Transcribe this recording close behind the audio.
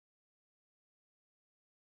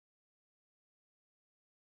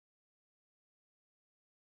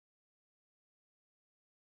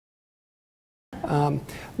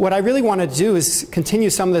What I really want to do is continue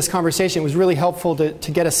some of this conversation. It was really helpful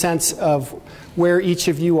to get a sense of where each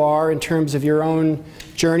of you are in terms of your own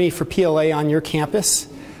journey for PLA on your campus.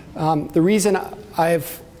 The reason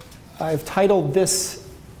I've titled this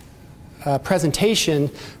presentation,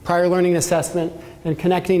 Prior Learning Assessment and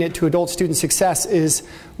Connecting it to Adult Student Success, is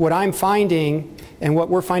what I'm finding and what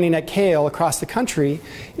we're finding at CAEL across the country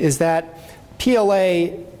is that PLA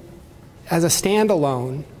as a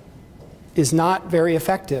standalone is not very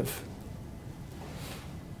effective.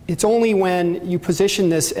 It's only when you position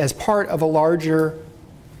this as part of a larger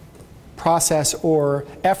process or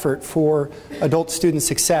effort for adult student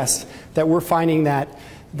success that we're finding that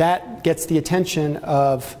that gets the attention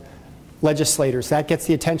of legislators, that gets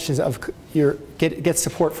the attention of gets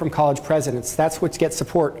support from college presidents. That's what gets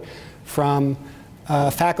support from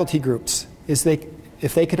faculty groups. Is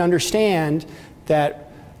if they could understand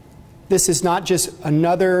that this is not just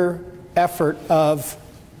another effort of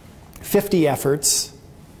 50 efforts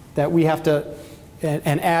that we have to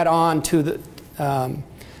and add on to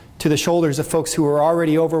the shoulders of folks who are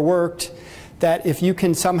already overworked, that if you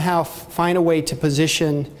can somehow find a way to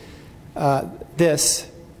position this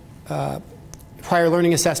prior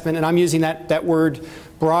learning assessment, and I'm using that word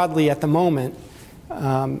broadly at the moment,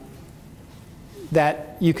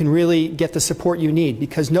 that you can really get the support you need.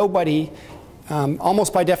 Because nobody,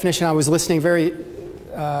 almost by definition, I was listening very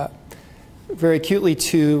acutely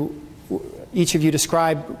to each of you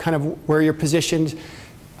describe kind of where you're positioned.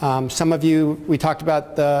 Some of you, we talked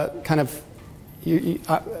about the kind of,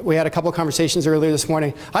 we had a couple of conversations earlier this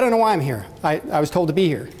morning. I don't know why I'm here. I was told to be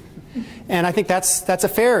here. And I think that's a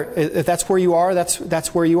fair, if that's where you are,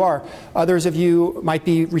 that's where you are. Others of you might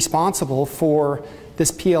be responsible for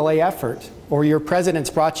this PLA effort, or your president's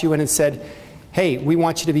brought you in and said, hey, we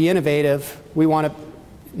want you to be innovative. We want to,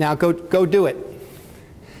 now go do it.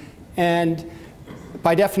 And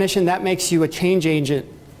by definition, that makes you a change agent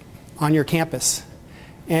on your campus.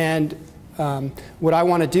 And what I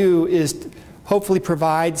want to do is hopefully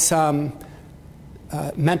provide some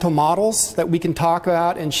mental models that we can talk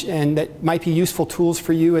about and that might be useful tools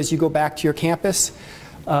for you as you go back to your campus.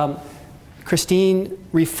 Christine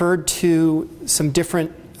referred to some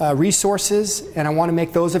different resources, and I want to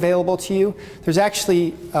make those available to you. There's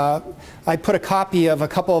actually, I put a copy of a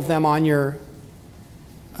couple of them on your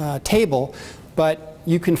table, but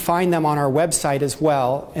you can find them on our website as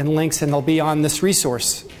well, and links, and they'll be on this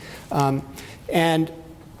resource. And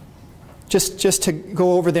just to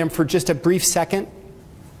go over them for just a brief second,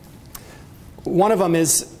 one of them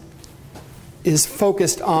is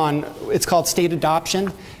focused on, it's called state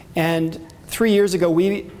adoption. And 3 years ago,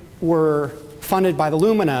 we were funded by the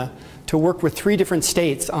Lumina to work with 3 different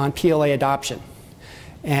states on PLA adoption.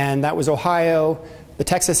 And that was Ohio, the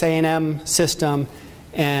Texas A&M system,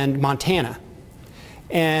 and Montana.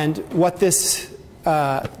 And what this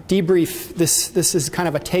debrief, this is kind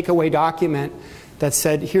of a takeaway document that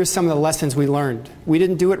said, here's some of the lessons we learned. We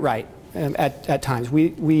didn't do it right at times.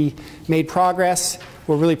 We made progress.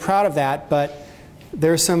 We're really proud of that, but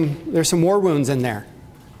there's some war wounds in there.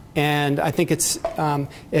 And I think it's,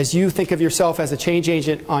 as you think of yourself as a change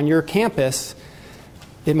agent on your campus,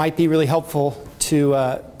 it might be really helpful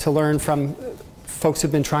to learn from folks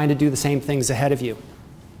who've been trying to do the same things ahead of you.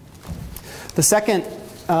 The second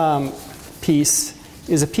piece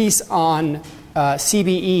is a piece on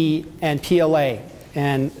CBE and PLA,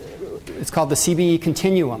 and it's called the CBE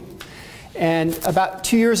Continuum. And about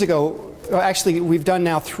 2 years ago, actually we've done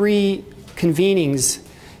now 3 convenings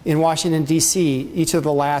in Washington, D.C. each of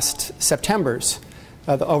the last Septembers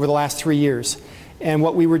over the last 3 years. And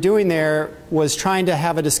what we were doing there was trying to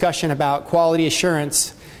have a discussion about quality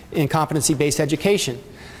assurance in competency-based education.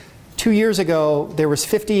 2 years ago, there was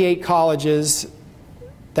 58 colleges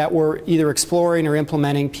that were either exploring or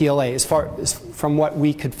implementing PLA, as far as from what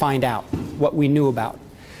we could find out, what we knew about.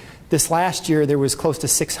 This last year, there was close to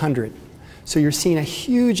 600. So you're seeing a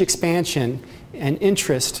huge expansion and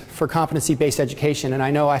interest for competency-based education. And I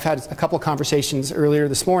know I've had a couple of conversations earlier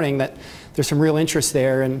this morning that there's some real interest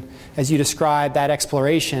there. And as you described that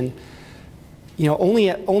exploration, you know,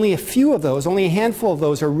 only a few of those, only a handful of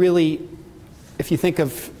those are really, if you think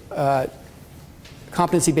of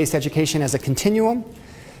competency-based education as a continuum,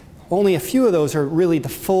 only a few of those are really the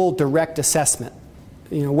full direct assessment.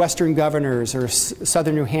 You know, Western Governors or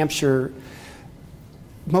Southern New Hampshire,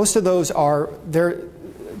 most of those are,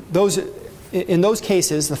 in those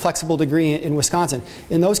cases, the flexible degree in Wisconsin,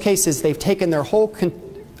 in those cases they've taken their whole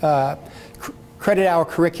credit hour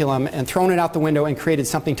curriculum and thrown it out the window and created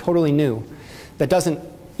something totally new that doesn't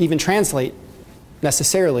even translate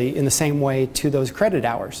necessarily in the same way to those credit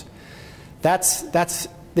hours. That's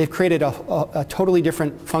they've created a totally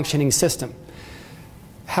different functioning system.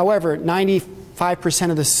 However, 95%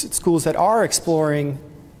 of the schools that are exploring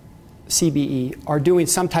CBE are doing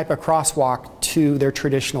some type of crosswalk to their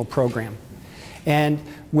traditional program, and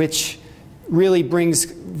which really brings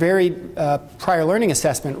very prior learning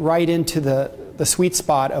assessment right into the sweet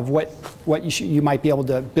spot of what you might be able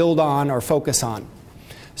to build on or focus on.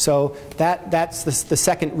 So that's the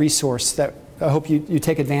second resource that I hope you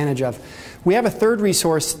take advantage of. We have a third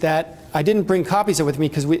resource that I didn't bring copies of with me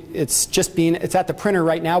because it's at the printer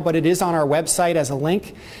right now, but it is on our website as a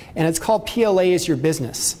link, and it's called PLA is Your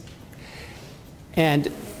Business.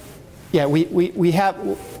 And yeah,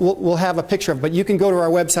 we'll have a picture of it, but you can go to our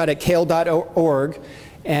website at cael.org,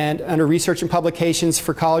 and under Research and Publications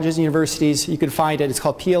for Colleges and Universities, you can find it. It's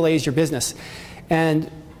called PLA is Your Business.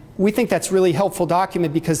 And we think that's a really helpful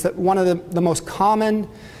document because one of the most common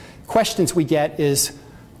questions we get is,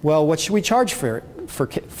 well, what should we charge for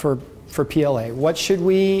PLA?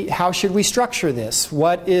 How should we structure this?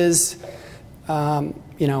 What is,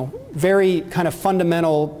 very kind of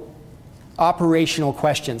fundamental operational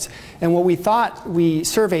questions. And what we thought, we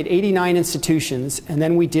surveyed 89 institutions, and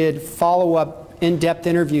then we did follow-up in-depth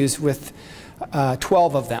interviews with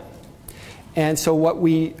 12 of them. And so what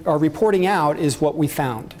we are reporting out is what we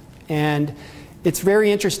found. And it's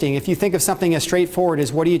very interesting. If you think of something as straightforward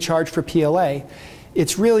as what do you charge for PLA,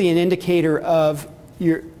 it's really an indicator of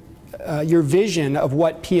your vision of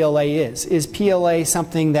what PLA is. Is PLA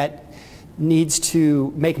something that needs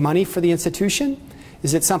to make money for the institution?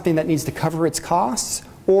 Is it something that needs to cover its costs?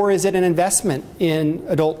 Or is it an investment in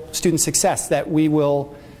adult student success that we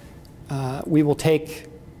will make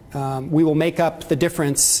up the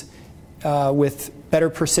difference with better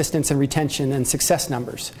persistence and retention and success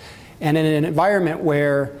numbers? And in an environment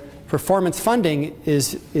where performance funding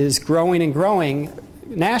is growing and growing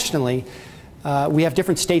nationally, we have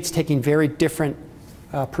different states taking very different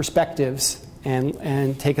perspectives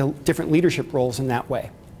and take different leadership roles in that way.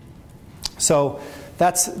 So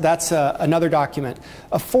that's another document.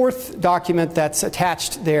 A fourth document that's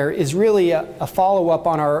attached there is really a follow-up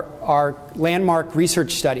on our landmark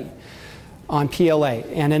research study on PLA.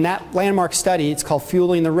 And in that landmark study, it's called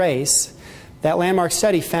Fueling the Race, that landmark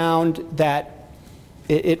study found that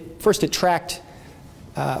first it tracked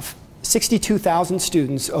 62,000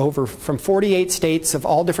 students from 48 states of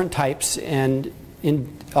all different types and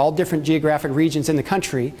in all different geographic regions in the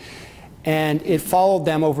country, and it followed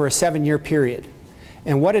them over a 7-year period.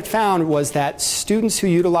 And what it found was that students who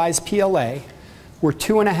utilized PLA were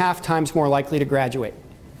 2.5 times more likely to graduate.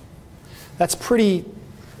 That's pretty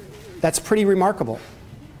remarkable.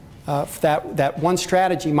 That one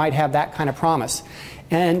strategy might have that kind of promise.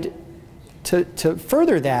 And to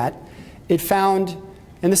further that, it found,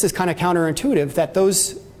 and this is kind of counterintuitive, that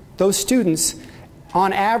those students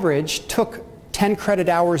on average took 10 credit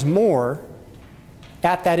hours more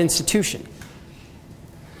at that institution.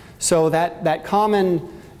 So that common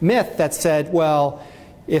myth that said, well,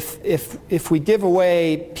 if we give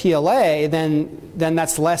away PLA, then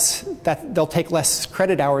that's less, that they'll take less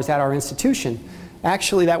credit hours at our institution.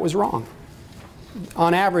 Actually, that was wrong.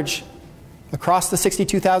 On average, across the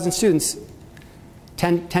 62,000 students,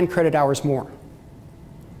 10 credit hours more.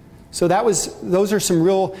 So those are some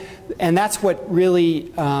real, and that's what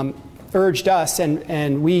really urged us,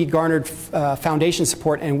 and we garnered foundation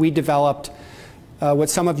support, and we developed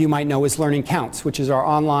what some of you might know as Learning Counts, which is our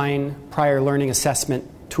online prior learning assessment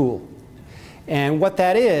tool. And what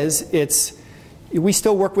that is, we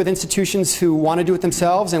still work with institutions who want to do it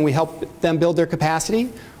themselves, and we help them build their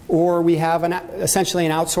capacity, or we have essentially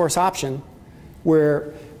an outsource option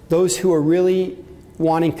where those who are really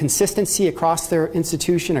wanting consistency across their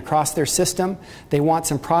institution, across their system, they want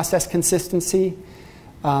some process consistency,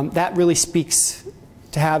 that really speaks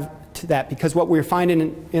to that, because what we're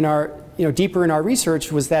finding in our, deeper in our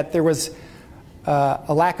research was that there was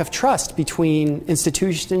a lack of trust between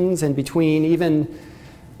institutions and between even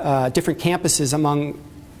different campuses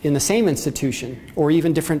in the same institution, or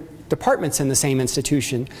even different departments in the same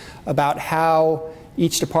institution, about how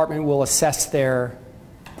each department will assess their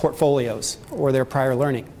portfolios or their prior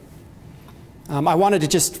learning. I wanted to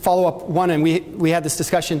just follow up one, and we had this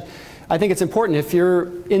discussion. I think it's important, if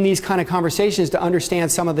you're in these kind of conversations, to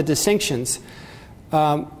understand some of the distinctions.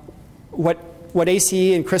 What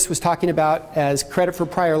ACE and Chris was talking about as credit for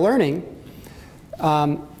prior learning,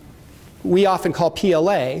 we often call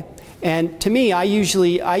PLA. And to me, I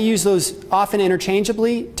use those often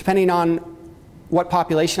interchangeably, depending on what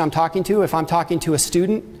population I'm talking to. If I'm talking to a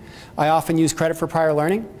student, I often use credit for prior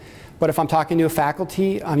learning. But if I'm talking to a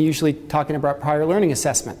faculty, I'm usually talking about prior learning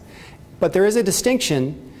assessment. But there is a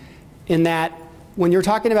distinction in that when you're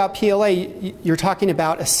talking about PLA, you're talking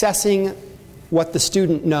about assessing what the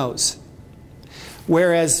student knows.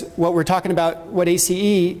 Whereas what we're talking about, what ACE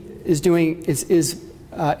is doing is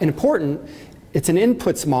important. It's an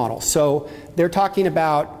inputs model. So they're talking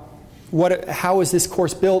about how is this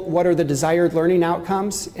course built, what are the desired learning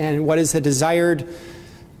outcomes, and what is the desired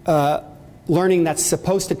learning that's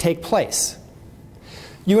supposed to take place.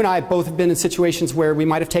 You and I both have been in situations where we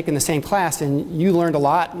might have taken the same class and you learned a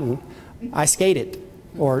lot and I skated.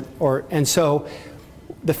 And so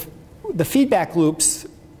the feedback loops,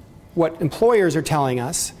 what employers are telling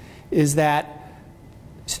us is that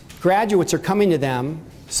graduates are coming to them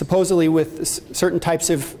supposedly with certain types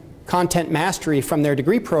of content mastery from their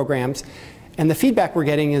degree programs, and the feedback we're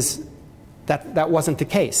getting is that that wasn't the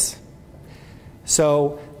case.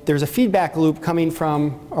 So there's a feedback loop coming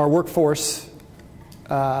from our workforce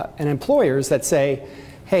and employers that say,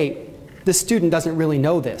 hey, this student doesn't really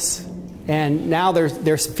know this. And now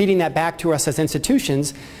they're feeding that back to us as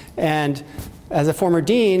institutions. And as a former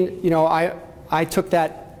dean, I took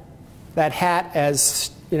that hat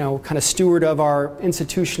as kind of steward of our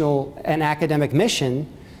institutional and academic mission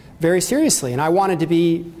very seriously. And I wanted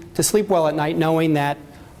to sleep well at night knowing that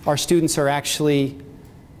our students are actually,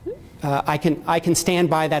 I can stand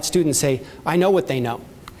by that student and say, I know what they know.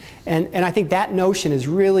 And I think that notion is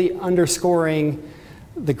really underscoring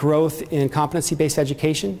the growth in competency-based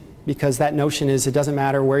education, because that notion is it doesn't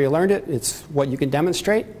matter where you learned it, it's what you can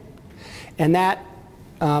demonstrate. And that,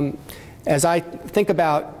 as I think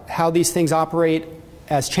about how these things operate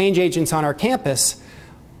as change agents on our campus,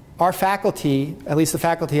 our faculty, at least the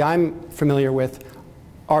faculty I'm familiar with,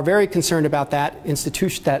 are very concerned about that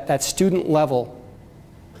institution, that student level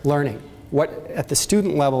learning. What at the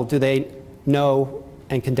student level do they know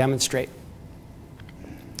and can demonstrate?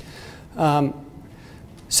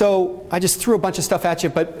 So I just threw a bunch of stuff at you,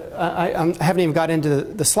 but I haven't even got into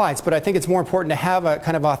the slides. But I think it's more important to have a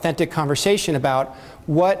kind of authentic conversation about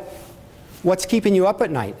what's keeping you up at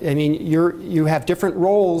night. I mean, you have different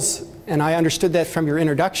roles, and I understood that from your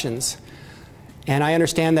introductions. And I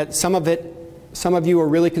understand that some of you are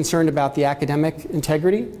really concerned about the academic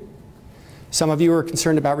integrity. Some of you are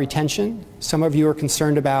concerned about retention. Some of you are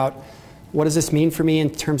concerned about what does this mean for me in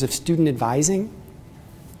terms of student advising.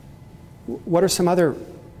 What are some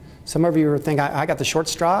of you think I got the short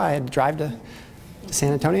straw, I had to drive to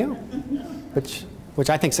San Antonio, which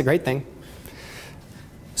I think is a great thing.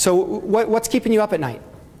 So what's keeping you up at night?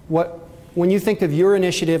 When you think of your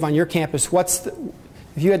initiative on your campus, if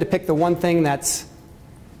you had to pick the one thing that's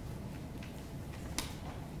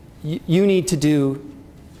you need to do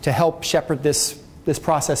to help shepherd this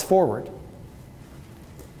process forward?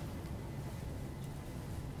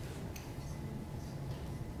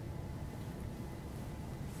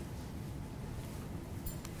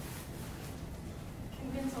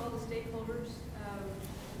 Convince all the stakeholders of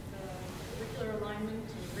the curricular alignment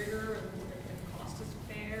and rigor and that the cost is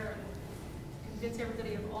fair, and convince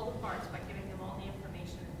everybody of all the parts by giving them all the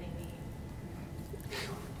information that they need.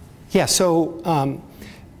 Yeah, so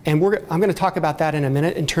I'm going to talk about that in a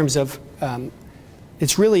minute in terms of,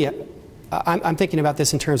 it's really, I'm thinking about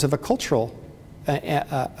this in terms of a cultural,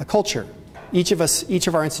 a culture. Each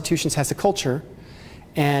of our institutions has a culture,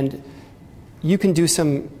 and you can do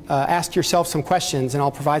ask yourself some questions, and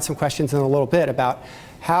I'll provide some questions in a little bit about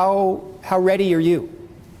how ready are you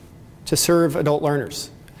to serve adult learners.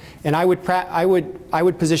 And I would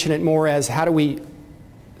position it more as how do we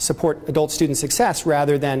support adult student success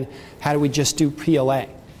rather than how do we just do PLA.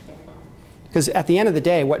 Because at the end of the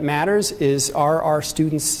day, what matters is are our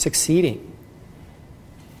students succeeding?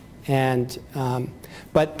 And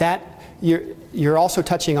but that you're also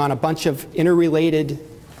touching on a bunch of interrelated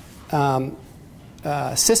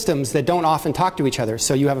systems that don't often talk to each other.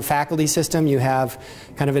 So you have a faculty system, you have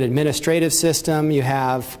kind of an administrative system, you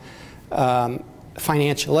have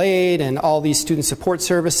financial aid and all these student support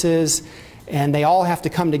services, and they all have to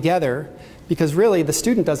come together. Because really, the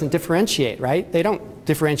student doesn't differentiate, right? They don't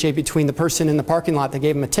differentiate between the person in the parking lot that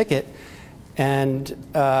gave them a ticket and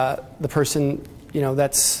the person,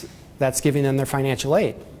 that's giving them their financial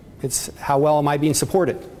aid. It's how well am I being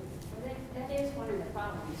supported? Well, that is one of the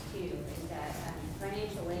problems too, is that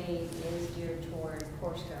financial aid is geared toward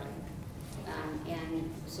course going,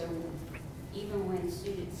 and so even when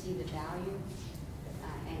students see the value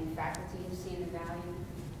and faculty is seeing the value,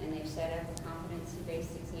 and they've set up a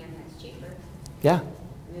competency-based exam that's cheaper. Yeah.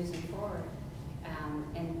 Moving forward,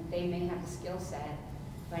 and they may have a skill set,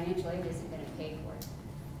 financial aid isn't going to pay for it.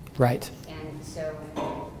 Right. And so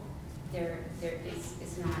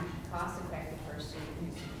it's not cost effective for a student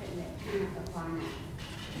who's putting it upon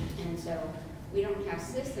that. And so we don't have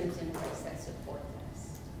systems in place that support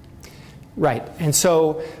this. Right. And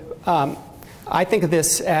so I think of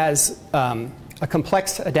this as a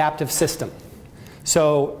complex adaptive system.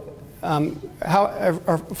 So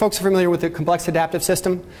are folks familiar with the complex adaptive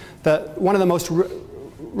system? One of the most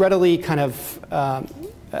readily kind of,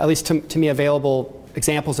 at least to me, available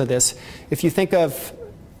examples of this, if you think of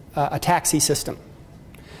a taxi system,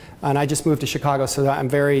 and I just moved to Chicago, so I'm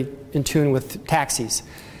very in tune with taxis.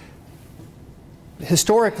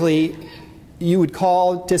 Historically, you would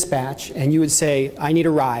call dispatch and you would say, I need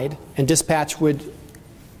a ride, and dispatch would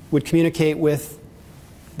communicate with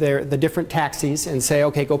the different taxis and say,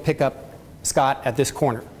 okay, go pick up Scott at this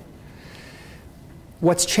corner.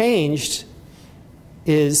 What's changed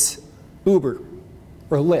is Uber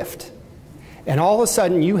or Lyft. And all of a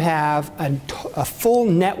sudden you have a full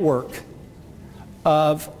network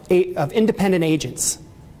of independent agents.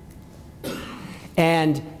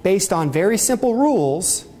 And based on very simple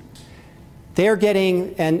rules, they're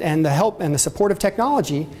getting, and the help and the support of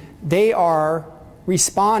technology, they are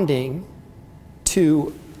responding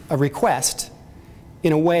to a request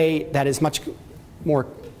in a way that is much more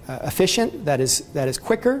efficient, that is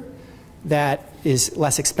quicker, that is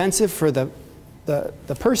less expensive for the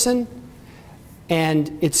person,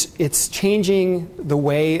 and it's changing the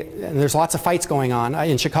way. And there's lots of fights going on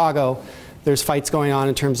in Chicago. There's fights going on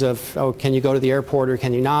in terms of, oh, can you go to the airport or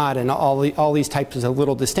can you not, and all these types of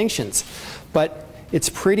little distinctions. But it's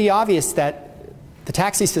pretty obvious that the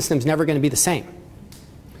taxi system is never going to be the same.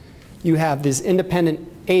 You have these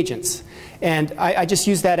independent agents. And I just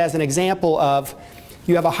use that as an example of,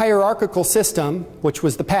 you have a hierarchical system, which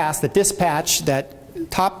was the past, that dispatch, that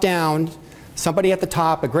top down, somebody at the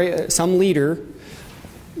top, some leader,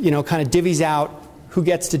 kind of divvies out who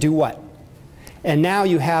gets to do what. And now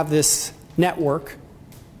you have this network,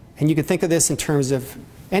 and you can think of this in terms of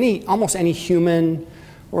almost any human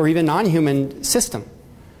or even non-human system,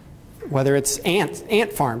 whether it's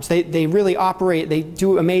ant farms. They really operate, they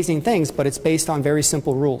do amazing things, but it's based on very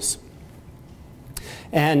simple rules.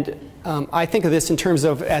 And I think of this in terms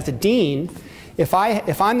of, as a dean, if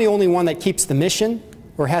I'm the only one that keeps the mission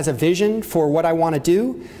or has a vision for what I want to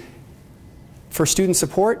do for student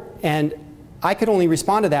support, and I could only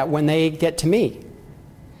respond to that when they get to me.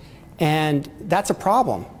 And that's a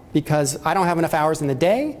problem, because I don't have enough hours in the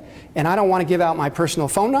day, and I don't want to give out my personal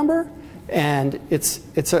phone number, and it's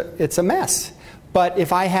a mess. But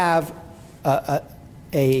if I have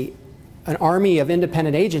an army of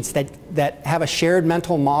independent agents that have a shared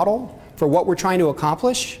mental model for what we're trying to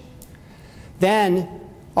accomplish, then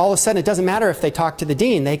all of a sudden it doesn't matter if they talk to the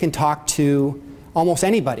dean. They can talk to almost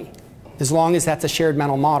anybody, as long as that's a shared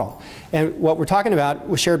mental model. And what we're talking about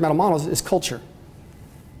with shared mental models is culture.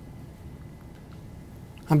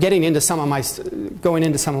 I'm getting into going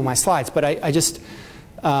into some of my slides, but I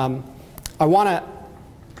want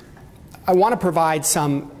to provide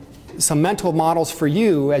some mental models for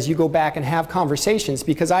you as you go back and have conversations,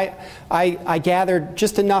 because I gathered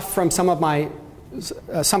just enough from some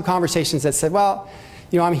conversations that said, well,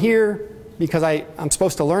 I'm here because I'm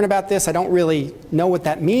supposed to learn about this. I don't really know what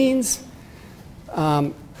that means,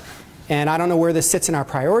 and I don't know where this sits in our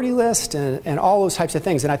priority list, and all those types of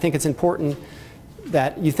things. And I think it's important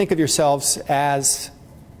that you think of yourselves as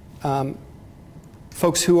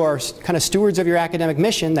folks who are kind of stewards of your academic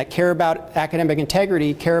mission, that care about academic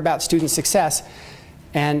integrity, care about student success,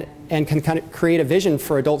 and can kind of create a vision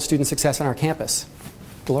for adult student success on our campus.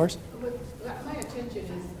 Dolores? My attention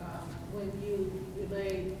is when you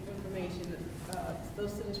relay information,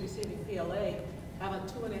 those students receiving PLA have a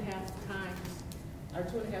 2.5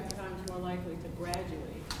 times more likely to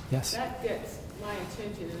graduate. Yes. That gets my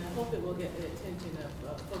attention, and I hope it will get the attention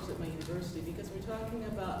of folks at my university, because we're talking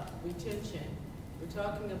about retention, we're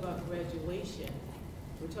talking about graduation,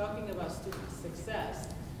 we're talking about student success.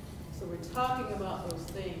 So we're talking about those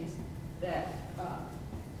things that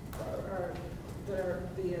are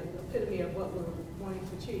the epitome of what we're wanting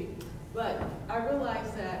to achieve. But I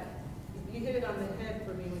realize that you hit it on the head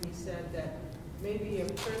for me when you said that maybe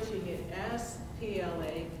approaching it as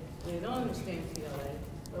PLA, we don't understand PLA,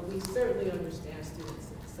 but we certainly understand student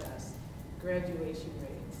success, graduation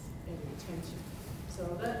rates, and retention.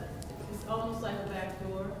 So that is almost like a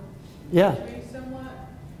backdoor entry somewhat.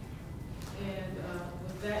 And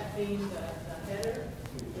with that being the header,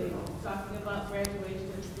 talking about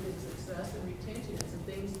graduation and student success and retention and some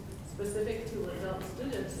things specific to adult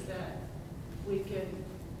students that we can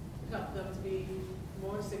help them to be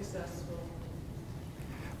more successful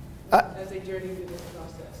as they journey through this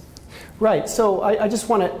process. Right. So I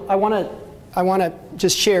want to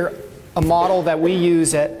just share a model that we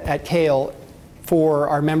use at CAEL for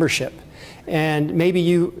our membership. And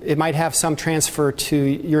maybe it might have some transfer to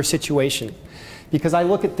your situation. Because I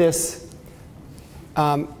look at this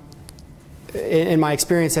in my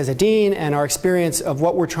experience as a dean and our experience of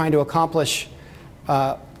what we're trying to accomplish.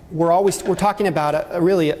 We're talking about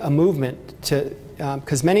really a movement to,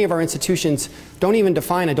 because many of our institutions don't even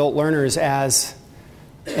define adult learners as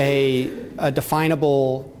a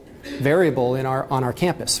definable variable on our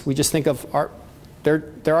campus. We just think of they're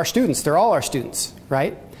our students. They're all our students,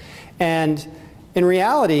 right? And in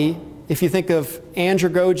reality, if you think of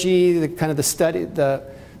andragogy,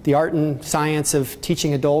 the art and science of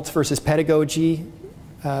teaching adults versus pedagogy,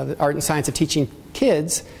 the art and science of teaching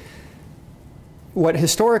kids, what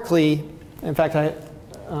historically, in fact,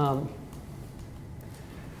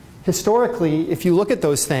 historically, if you look at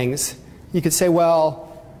those things, you could say,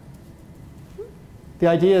 well, the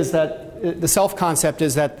idea is that the self-concept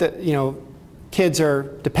is that kids are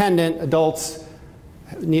dependent, adults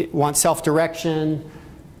want self-direction,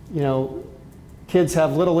 kids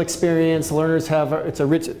have little experience, learners have, it's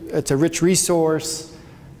a rich resource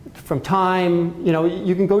from time,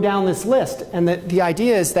 you can go down this list. And the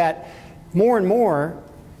idea is that more and more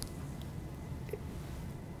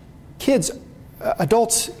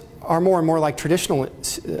adults are more and more like traditional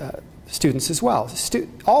students as well.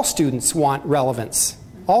 All students want relevance.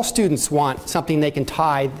 All students want something they can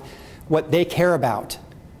tie what they care about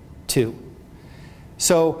to.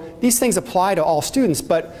 So these things apply to all students,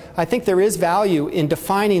 but I think there is value in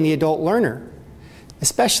defining the adult learner,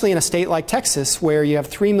 especially in a state like Texas where you have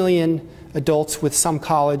 3 million adults with some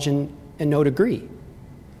college and no degree.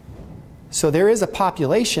 So there is a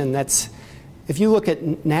population that's, if you look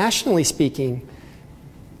at nationally speaking,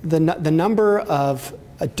 the number of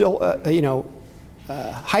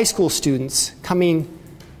high school students coming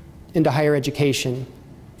into higher education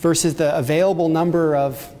versus the available number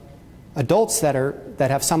of adults that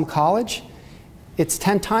have some college, it's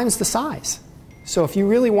 10 times the size. So if you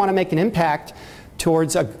really want to make an impact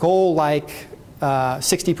towards a goal like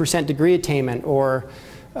 60% degree attainment, or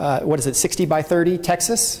what is it, 60 by 30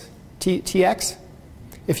 Texas, TX?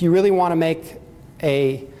 If you really want to make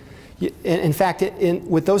in fact,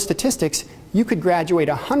 with those statistics, you could graduate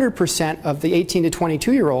 100% of the 18 to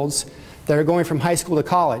 22-year-olds that are going from high school to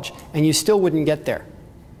college, and you still wouldn't get there.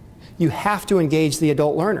 You have to engage the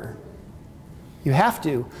adult learner. You have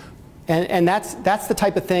to. And that's the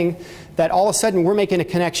type of thing that all of a sudden we're making a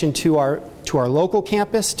connection to our local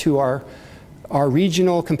campus, to our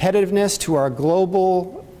regional competitiveness, to our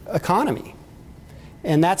global economy.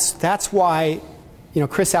 And that's why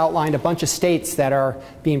Chris outlined a bunch of states that are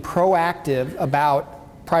being proactive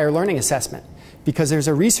about prior learning assessment, because there's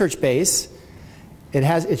a research base.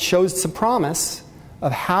 It shows some promise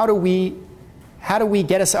of how do we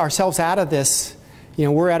get ourselves out of this.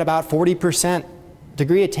 We're at about 40%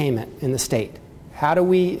 degree attainment in the state. How do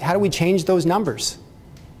we change those numbers?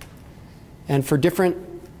 And for different,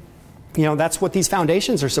 that's what these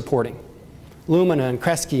foundations are supporting. Lumina and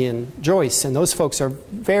Kresge and Joyce and those folks are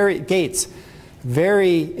Gates,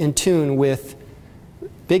 very in tune with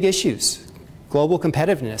big issues, global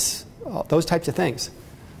competitiveness, those types of things.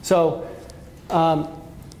 So I'm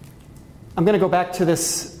going to go back to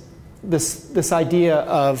this idea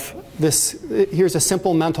of this. Here's a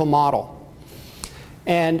simple mental model.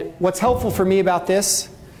 And what's helpful for me about this,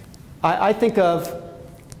 I think of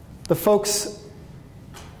the folks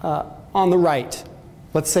on the right,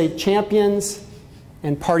 let's say champions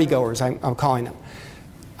and partygoers, I'm calling them.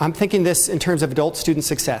 I'm thinking this in terms of adult student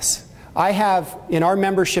success. I have, in our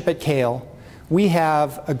membership at CAEL, we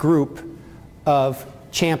have a group of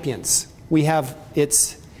champions. We have,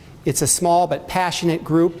 it's a small but passionate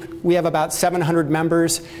group. We have about 700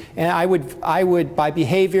 members, and I would, by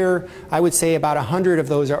behavior, I would say about 100 of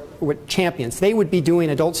those are champions. They would be doing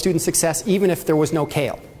adult student success even if there was no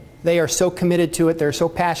CAEL. They are so committed to it, they're so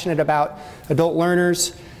passionate about adult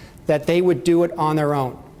learners that they would do it on their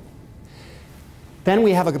own. Then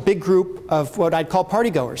we have a big group of what I'd call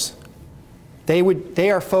partygoers.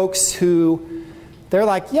 They are folks who, they're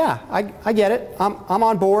like, yeah, I get it, I'm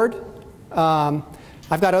on board.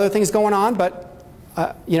 I've got other things going on, but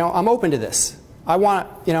I'm open to this. I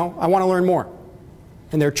want to learn more,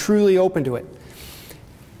 and they're truly open to it.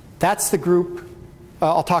 That's the group.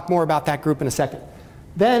 I'll talk more about that group in a second.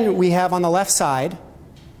 Then we have on the left side,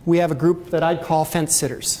 we have a group that I'd call fence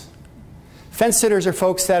sitters. Fence sitters are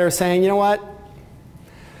folks that are saying, you know what,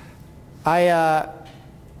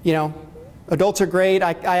 adults are great.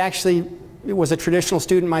 I actually was a traditional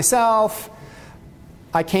student myself.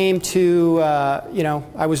 I came to,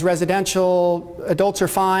 I was residential. Adults are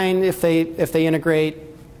fine if they integrate,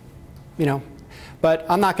 But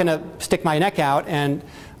I'm not going to stick my neck out, and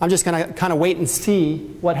I'm just going to kind of wait and see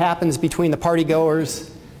what happens between the party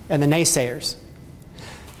goers and the naysayers.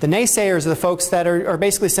 The naysayers are the folks that are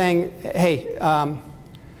basically saying, hey,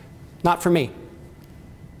 not for me.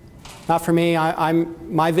 Not for me.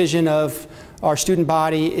 My vision of our student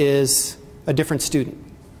body is a different student.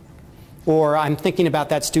 Or I'm thinking about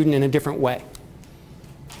that student in a different way.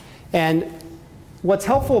 And what's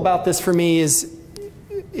helpful about this for me is,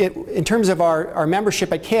 in terms of our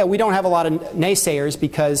membership at CAEL, we don't have a lot of naysayers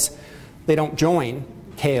because they don't join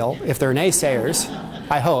CAEL if they're naysayers,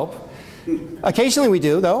 I hope. Occasionally we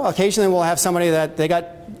do, though. Occasionally we'll have somebody that they got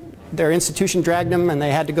their institution dragged them and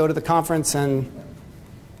they had to go to the conference.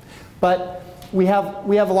 But we have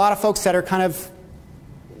a lot of folks that are kind of,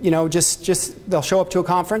 you know, just they'll show up to a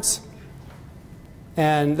conference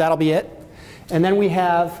and that'll be it. And then we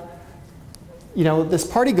have, you know, this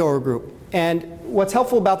party goer group. And what's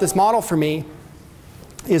helpful about this model for me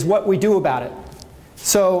is what we do about it.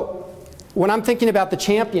 So when I'm thinking about the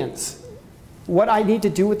champions, what I need to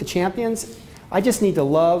do with the champions, I just need to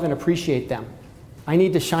love and appreciate them. I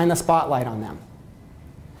need to shine the spotlight on them.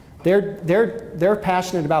 They're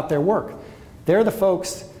passionate about their work. They're the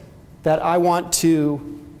folks that I want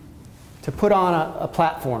to put on a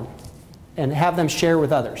platform and have them share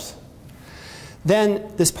with others.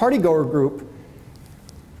 Then this party goer group,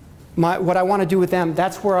 what I want to do with them,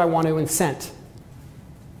 that's where I want to incent.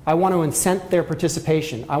 I want to incent their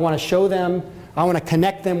participation. I want to show them, I want to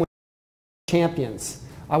connect them with champions.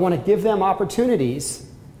 I want to give them opportunities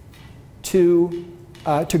to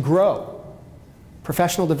grow,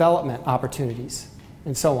 professional development opportunities,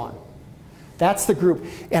 and so on. That's the group.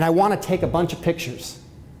 And I want to take a bunch of pictures.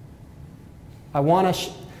 I want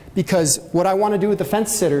to, because what I want to do with the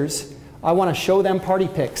fence sitters, I want to show them party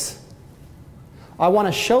pics. I want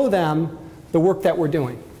to show them the work that we're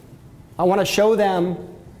doing. I want to show them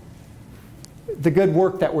the good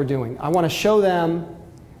work that we're doing. I want to show them,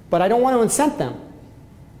 but I don't want to incent them.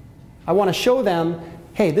 I want to show them,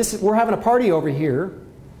 hey, we're having a party over here.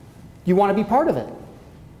 You want to be part of it.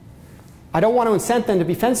 I don't want to incent them to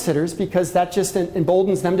be fence sitters because that just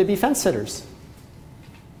emboldens them to be fence sitters.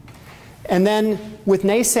 And then with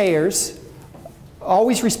naysayers,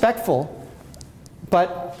 always respectful,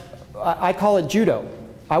 but I call it judo.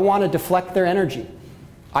 I want to deflect their energy.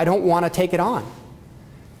 I don't want to take it on.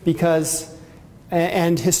 Because,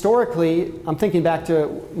 and historically, I'm thinking back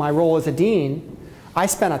to my role as a dean, I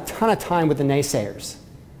spent a ton of time with the naysayers.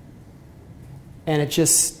 And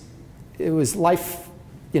it was life,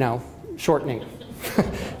 you know, shortening.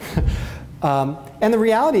 And the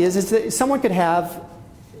reality is that someone could have,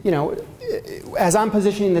 you know, as I'm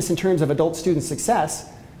positioning this in terms of adult student success,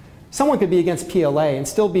 someone could be against PLA and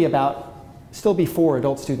still be for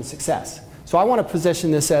adult student success. So I want to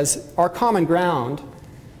position this as our common ground,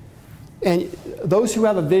 and those who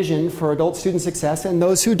have a vision for adult student success and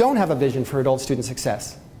those who don't have a vision for adult student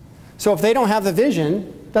success. So if they don't have the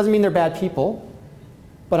vision, doesn't mean they're bad people,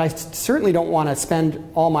 but I certainly don't want to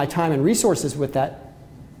spend all my time and resources with that.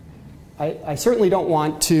 I certainly don't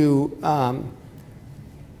want to, I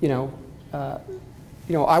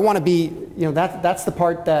want to be, that's the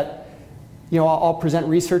part that, I'll present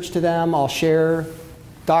research to them, I'll share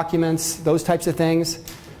documents, those types of things.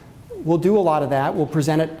 We'll do a lot of that. We'll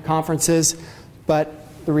present at conferences. But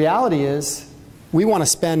the reality is we want to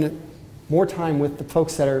spend more time with the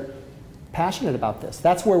folks that are passionate about this.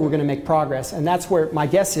 That's where we're going to make progress. And that's where my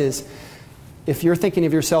guess is if you're thinking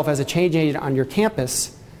of yourself as a change agent on your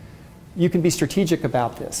campus, you can be strategic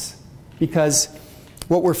about this. Because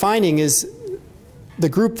what we're finding is the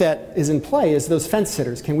group that is in play is those fence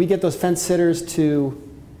sitters. Can we get those fence sitters to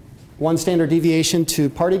one standard deviation to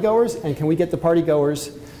party goers? And can we get the party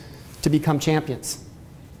goers to become champions?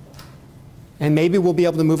 And maybe we'll be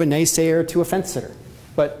able to move a naysayer to a fence sitter.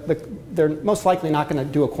 But they're most likely not going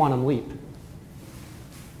to do a quantum leap.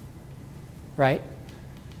 Right?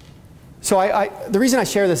 So the reason I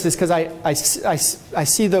share this is because I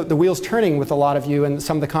see the wheels turning with a lot of you and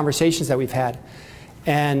some of the conversations that we've had.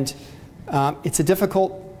 And it's a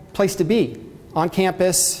difficult place to be. On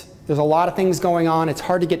campus, there's a lot of things going on. It's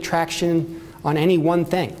hard to get traction on any one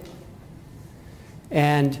thing.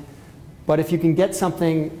 But if you can get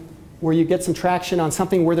something where you get some traction on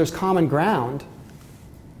something where there's common ground,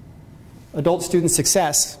 adult student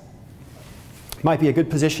success might be a good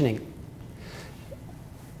positioning.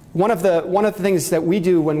 One of the things that we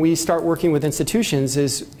do when we start working with institutions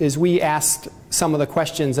is we ask some of the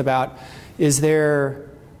questions about, is there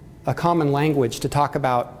a common language to talk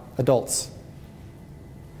about adults?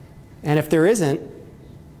 And if there isn't,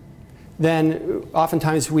 then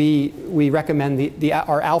oftentimes we recommend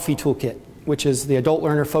our Alfie toolkit. which is the Adult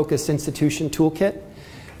Learner Focused Institution Toolkit.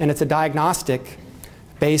 And it's a diagnostic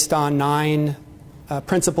based on 9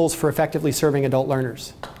 principles for effectively serving adult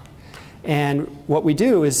learners. And what we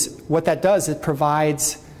do is, what that does, it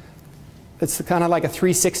provides, it's kind of like a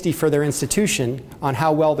 360 for their institution on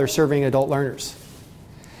how well they're serving adult learners.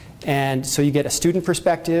 And so you get a student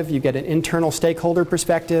perspective, you get an internal stakeholder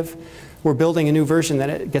perspective. We're building a new version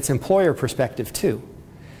that it gets employer perspective too.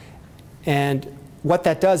 And what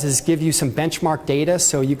that does is give you some benchmark data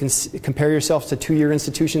so you can compare yourself to 2-year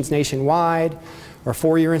institutions nationwide or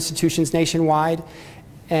 4-year institutions nationwide.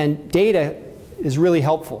 And data is really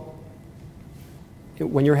helpful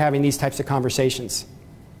when you're having these types of conversations.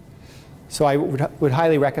 So I would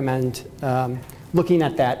highly recommend looking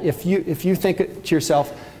at that. If you think to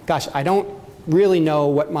yourself, gosh, I don't really know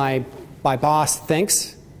what my boss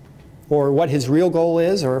thinks, or what his real goal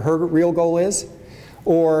is, or her real goal is,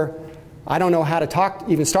 or I don't know how to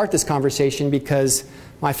even start this conversation because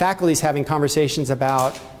my faculty is having conversations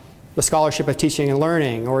about the scholarship of teaching and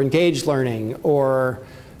learning, or engaged learning, or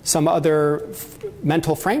some other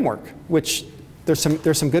mental framework, which there's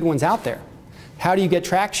some good ones out there. How do you get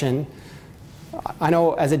traction? I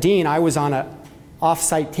know as a dean, I was on an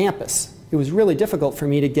off-site campus. It was really difficult for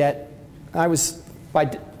me to get, I was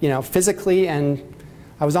physically, and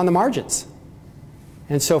I was on the margins.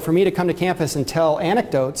 And so for me to come to campus and tell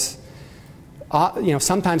anecdotes,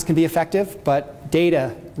 sometimes can be effective, but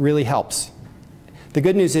data really helps. The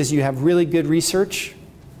good news is you have really good research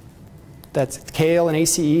that CAEL and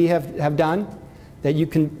ACE have done,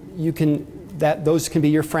 that those can be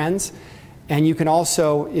your friends. And you can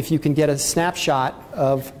also, if you can get a snapshot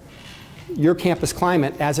of your campus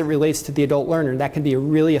climate as it relates to the adult learner, that can be a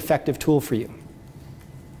really effective tool for you.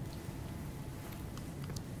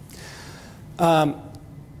 I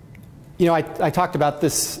talked about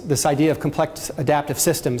this idea of complex adaptive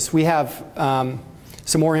systems. We have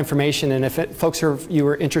some more information, and if folks you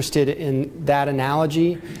are interested in that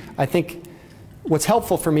analogy, I think what's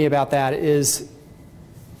helpful for me about that is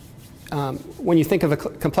when you think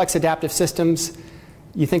of complex adaptive systems,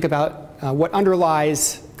 you think about what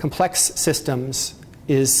underlies complex systems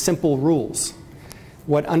is simple rules.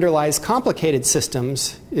 What underlies complicated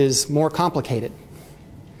systems is more complicated.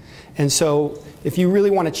 And so if you really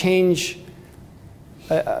want to change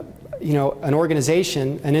an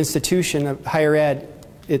organization, an institution of higher ed,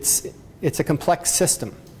 it's a complex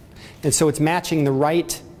system. And so it's matching the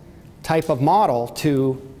right type of model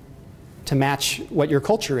to match what your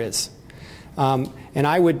culture is. And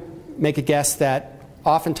I would make a guess that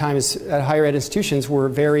oftentimes at higher ed institutions we're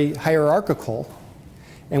very hierarchical,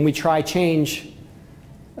 and we try change.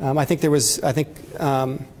 I think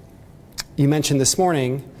you mentioned this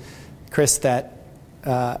morning, Chris, that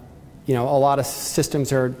a lot of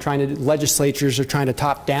systems legislatures are trying to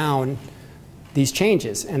top down these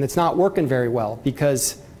changes, and it's not working very well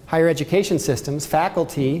because higher education systems,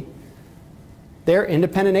 faculty, they're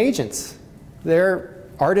independent agents. They're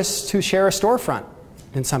artists who share a storefront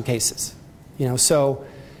in some cases. So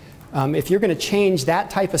if you're going to change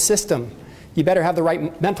that type of system, you better have the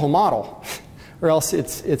right mental model, or else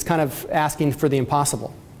it's kind of asking for the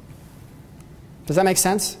impossible. Does that make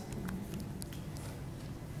sense?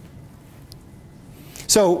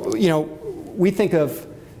 So, we think of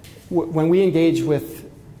when we engage with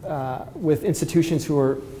institutions who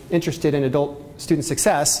are interested in adult student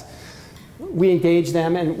success, we engage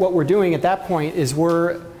them, and what we're doing at that point is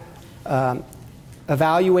we're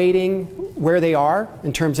evaluating where they are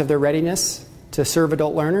in terms of their readiness to serve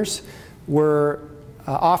adult learners. We're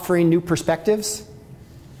offering new perspectives.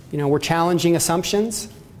 We're challenging assumptions.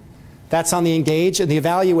 That's on the engage. And the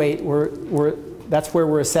evaluate, that's where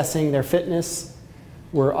we're assessing their fitness.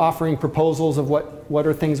 We're offering proposals of what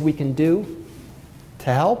are things we can do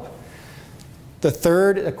to help. The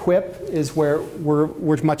third, equip, is where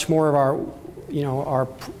we're much more of our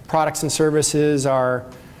products and services, our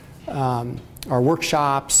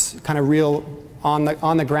workshops, kind of real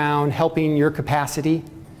on the ground, helping your capacity.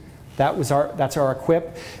 That's our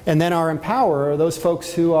equip. And then our empower are those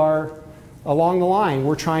folks who are along the line.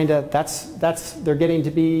 We're trying to, they're getting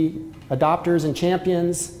to be adopters and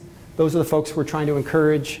champions. Those are the folks we're trying to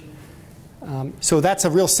encourage. So that's a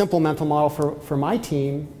real simple mental model for my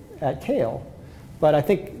team at CAEL. But I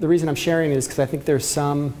think the reason I'm sharing it is because I think there's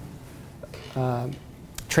some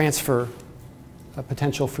transfer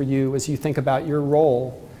potential for you as you think about your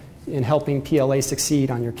role in helping PLA succeed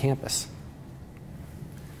on your campus.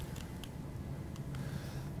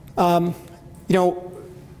 I know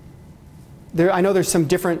there's some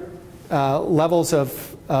different levels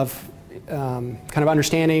of kind of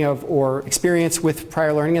understanding of or experience with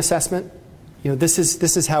prior learning assessment. this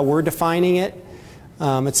is how we're defining it.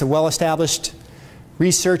 It's a well-established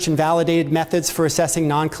research and validated methods for assessing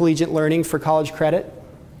non-collegiate learning for college credit.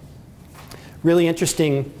 Really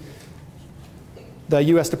interesting. The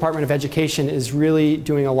U.S. Department of Education is really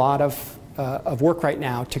doing a lot of work right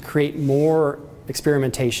now to create more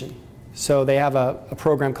experimentation. So they have a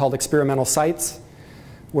program called Experimental Sites,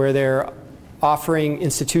 where they're offering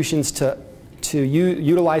institutions to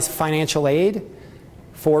utilize financial aid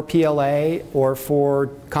for PLA or for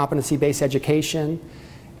competency-based education,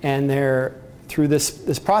 and through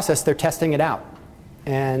this process they're testing it out,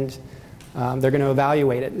 and they're going to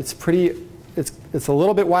evaluate it. It's a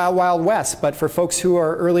little bit wild, wild west, but for folks who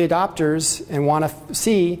are early adopters and want to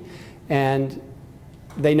see, and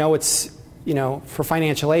they know it's, for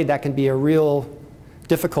financial aid that can be a real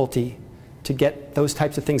difficulty to get those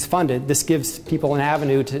types of things funded. This gives people an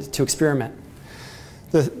avenue to experiment.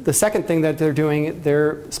 The second thing that they're doing,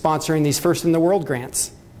 they're sponsoring these First in the World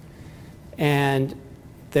grants. And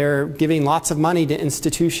they're giving lots of money to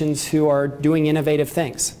institutions who are doing innovative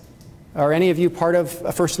things. Are any of you part of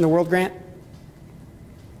a First in the World grant?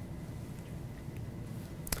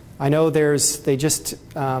 I know they just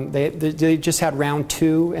had round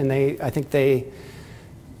 2, and I think they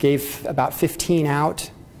gave about 15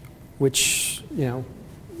 out, which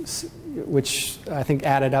I think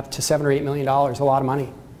added up to $7 or $8 million, a lot of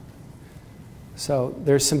money. So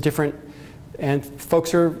there's some different, and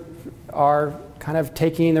folks are kind of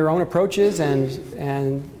taking their own approaches, and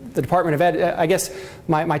the Department of Ed, I guess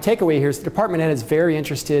my takeaway here is the Department of Ed is very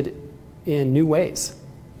interested in new ways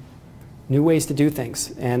to do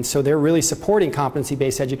things. And so they're really supporting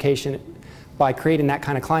competency-based education by creating that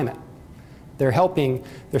kind of climate. They're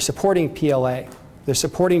supporting PLA. They're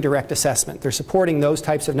supporting direct assessment. They're supporting those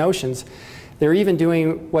types of notions. They're even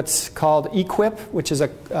doing what's called EQUIP, which is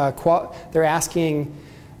they're asking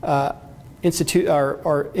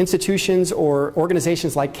institutions or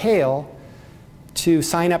organizations like CAEL to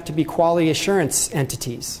sign up to be quality assurance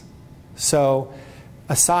entities. So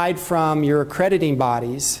aside from your accrediting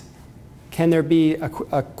bodies, can there be a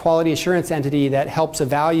quality assurance entity that helps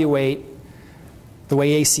evaluate the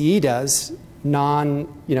way ACE does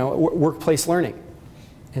workplace learning,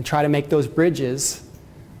 and try to make those bridges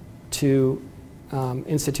to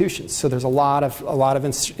institutions? So there's a lot of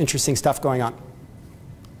interesting stuff going on.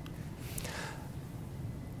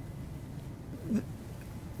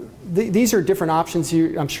 These are different options.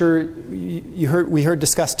 I'm sure we heard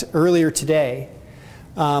discussed earlier today.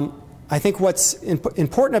 I think what's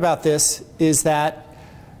important about this is that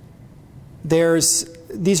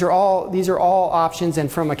these are all options,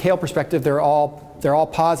 and from a CAEL perspective, they're all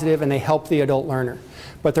positive and they help the adult learner.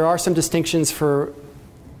 But there are some distinctions for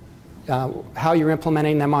how you're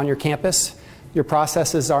implementing them on your campus. Your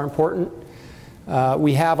processes are important.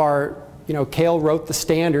 We have CAEL wrote the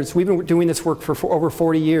standards. We've been doing this work for over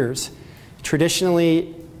 40 years.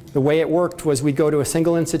 Traditionally, the way it worked was we'd go to a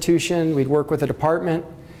single institution, we'd work with a department,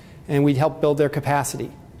 and we'd help build their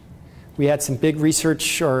capacity. We had some big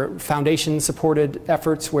research or foundation-supported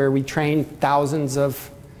efforts where we trained thousands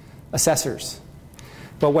of assessors.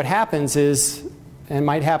 But what happens is, and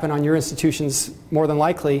might happen on your institutions more than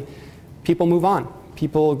likely, people move on.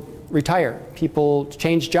 People retire. People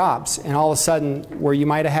change jobs. And all of a sudden, where you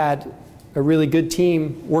might have had a really good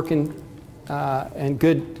team working and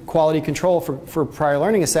good quality control for prior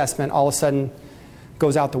learning assessment, all of a sudden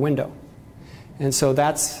goes out the window. And so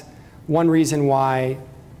that's one reason why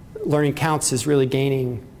Learning Counts is really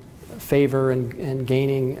gaining favor and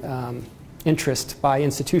gaining interest by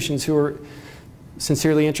institutions who are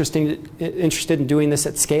sincerely interested in doing this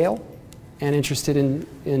at scale, and interested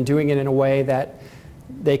in doing it in a way that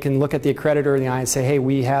they can look at the accreditor in the eye and say, hey,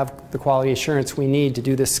 we have the quality assurance we need to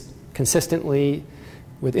do this consistently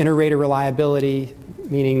with inter-rater reliability,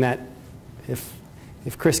 meaning that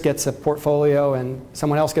if Chris gets a portfolio and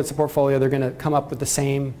someone else gets a portfolio, they're going to come up with the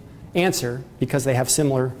same answer because they have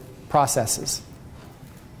similar processes.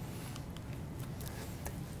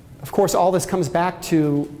 Of course, all this comes back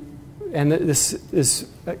to, and this is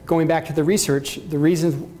going back to the research, the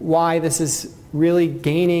reason why this is really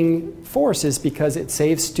gaining force is because it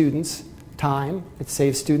saves students time, it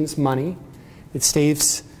saves students money,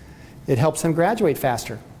 it helps them graduate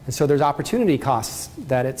faster. And so there's opportunity costs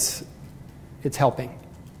that it's helping.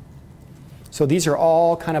 So these are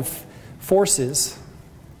all kind of forces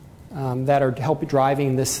that are helping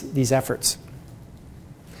driving these efforts.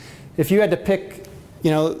 If you had to pick,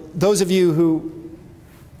 those of you who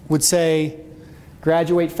would say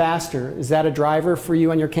graduate faster, is that a driver for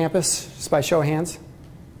you on your campus, just by show of hands?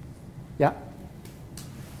 Yeah?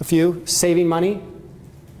 A few? Saving money,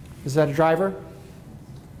 is that a driver?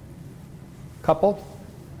 Couple?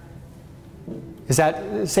 Is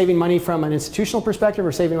that saving money from an institutional perspective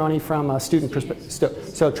or saving money from a student perspective?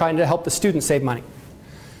 So trying to help the student save money.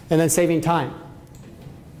 And then saving time.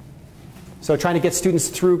 So trying to get students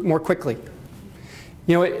through more quickly.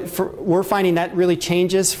 You know, we're finding that really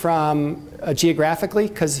changes from geographically,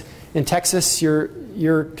 because in Texas, your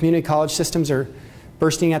community college systems are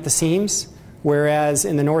bursting at the seams, whereas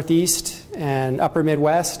in the Northeast and upper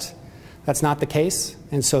Midwest, that's not the case.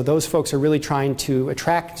 And so those folks are really trying to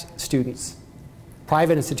attract students.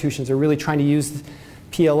 Private institutions are really trying to use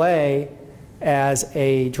PLA as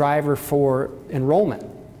a driver for enrollment,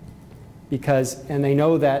 and they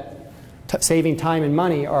know that saving time and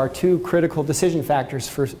money are two critical decision factors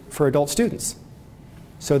for adult students.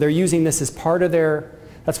 So they're using this as part of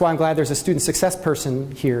that's why I'm glad there's a student success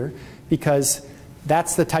person here, because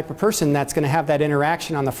that's the type of person that's going to have that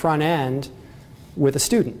interaction on the front end with a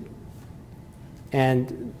student.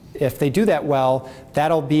 And if they do that well,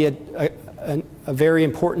 that'll be a very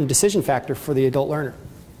important decision factor for the adult learner.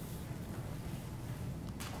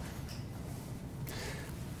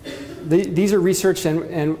 These are researched,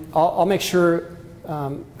 and I'll make sure,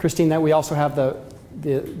 Christine, that we also have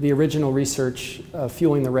the original research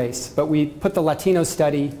fueling the race. But we put the Latino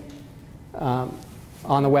study on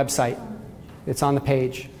the website. It's on the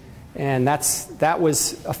page. And that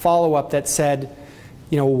was a follow-up that said,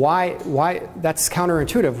 you know, why that's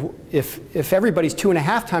counterintuitive. If everybody's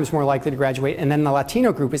 2.5 times more likely to graduate, and then the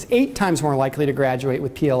Latino group is 8 times more likely to graduate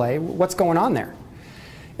with PLA, what's going on there?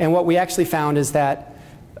 And what we actually found is that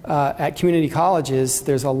at community colleges,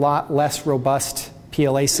 there's a lot less robust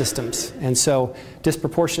PLA systems. And so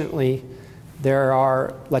disproportionately,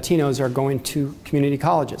 Latinos are going to community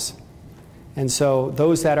colleges. And so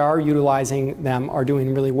those that are utilizing them are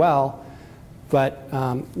doing really well. But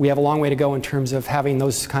we have a long way to go in terms of having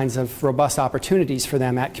those kinds of robust opportunities for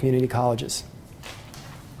them at community colleges.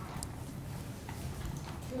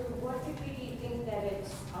 To what degree do you think that it's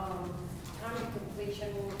time of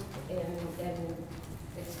completion and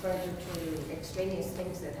exposure to extraneous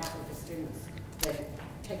things that happen to students that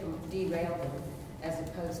derail them, as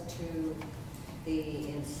opposed to the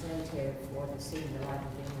incentive or the seeing the light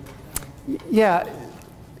of the end? Yeah.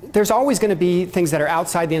 There's always going to be things that are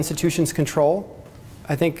outside the institution's control.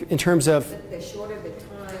 I think in terms of... The shorter the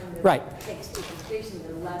time that right. it takes to completion,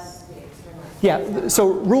 the less the external... Yeah, so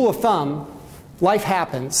rule of thumb, life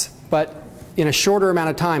happens, but in a shorter amount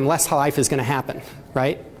of time, less life is going to happen,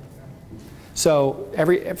 right? So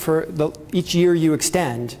each year you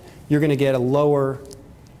extend, you're going to get a lower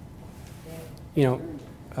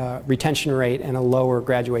retention rate and a lower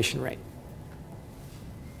graduation rate.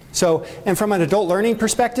 So, and from an adult learning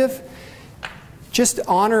perspective, just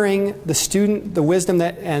honoring the student, the wisdom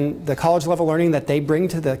and the college level learning that they bring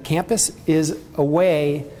to the campus is a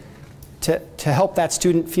way to help that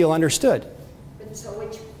student feel understood. But so do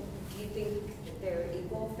you think that they're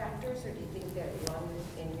equal factors, or do you think that one,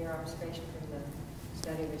 in your observation from the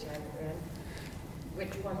study which I've read,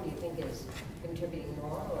 which one do you think is contributing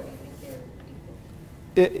more, or do you think they're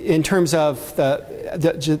equal? In terms of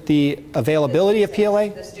the availability of PLA?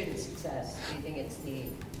 The student success. Do you think it's the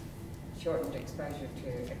shortened exposure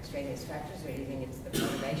to extraneous factors, or do you think it's the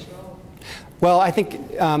motivational? Well, I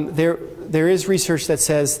think there is research that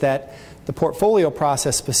says that the portfolio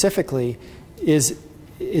process specifically is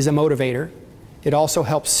a motivator. It also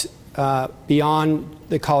helps beyond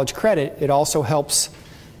the college credit. It also helps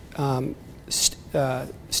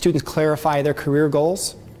students clarify their career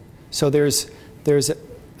goals. So there's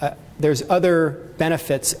other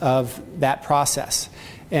benefits of that process,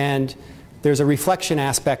 and there's a reflection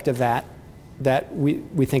aspect of that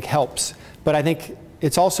we think helps. But I think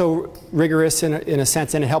it's also rigorous in a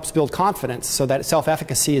sense, and it helps build confidence so that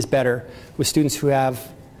self-efficacy is better with students who have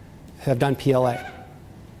done PLA.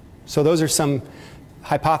 So those are some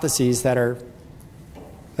hypotheses that are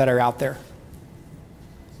out there.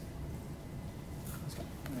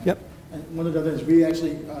 Yep. And one of the others, we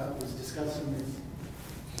actually was discussing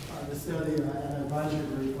the study at an advisory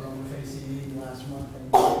group with ACE last month,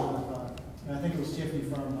 and I think it was Tiffany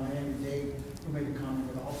from Miami-Dade who made the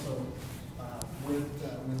comment that also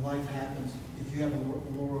when life happens, if you have a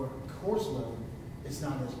lower course load, it's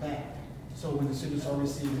not as bad. So when the students are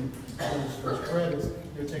receiving those credits,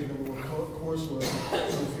 they're taking a lower course load.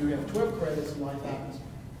 So if you have 12 credits and life happens,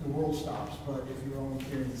 the world stops. But if you're only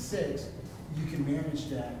carrying 6, you can manage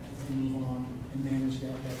that and move on and manage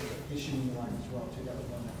that issue in your life as well too. That was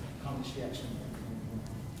one that accomplished the action.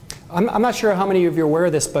 I'm not sure how many of you are aware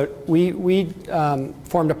of this, but we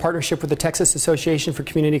formed a partnership with the Texas Association for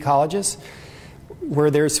Community Colleges, where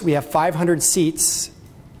we have 500 seats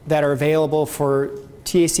that are available for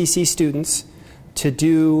TACC students to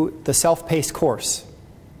do the self-paced course.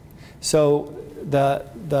 So the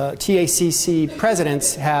TACC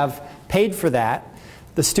presidents have paid for that.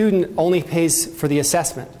 The student only pays for the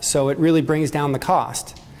assessment, so it really brings down the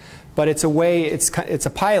cost. But it's a way, it's a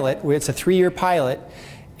pilot, it's a 3-year pilot,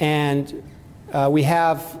 and we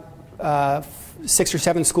have 6 or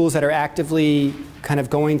 7 schools that are actively kind of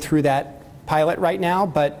going through that pilot right now,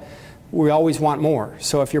 but we always want more.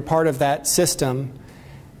 So if you're part of that system,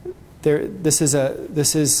 this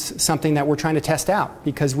is something that we're trying to test out,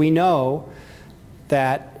 because we know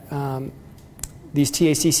that these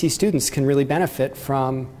TACC students can really benefit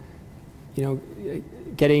from, you know,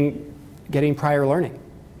 getting prior learning.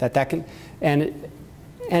 That can,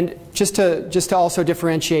 and just to also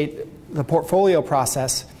differentiate the portfolio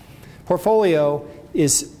process. Portfolio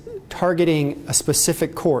is targeting a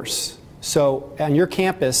specific course. So on your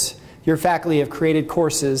campus, your faculty have created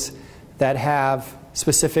courses that have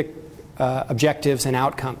specific objectives and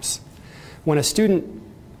outcomes. When a student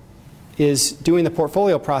is doing the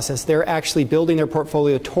portfolio process, they're actually building their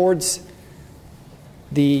portfolio towards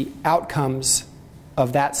the outcomes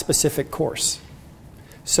of that specific course.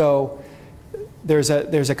 So there's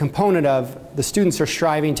a component of the students are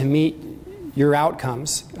striving to meet your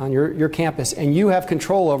outcomes on your campus, and you have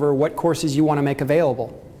control over what courses you want to make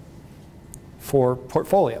available for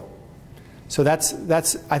portfolio. So that's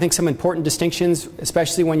I think some important distinctions,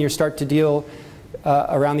 especially when you start to deal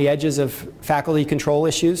around the edges of faculty control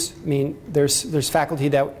issues. I mean, there's faculty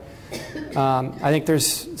that I think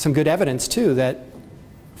there's some good evidence too that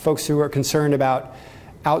folks who are concerned about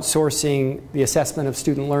outsourcing the assessment of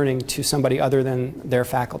student learning to somebody other than their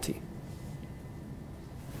faculty.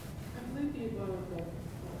 I believe you brought up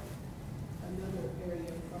another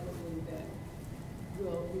area probably that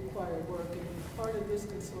will require work, and part of this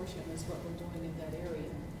consortium is what we're doing in that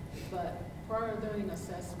area. But prior learning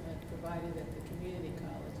assessment provided at the community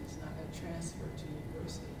college is not a transfer to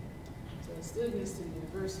university. So the student is to the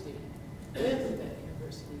university, if that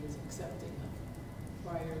university is accepting of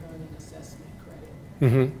prior learning assessment credit.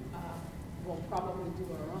 Mm-hmm. We'll probably do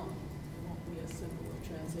our own. It won't be as simple of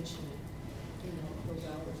transitioning, you know, those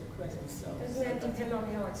hours of credit. So Doesn't that depend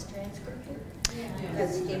on how it's transferred?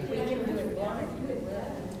 Because if we can do it blind, we will.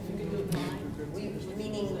 if you can do it blind,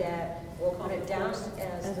 Meaning that we'll put it down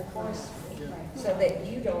as a course, so that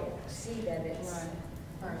you don't see that it's not.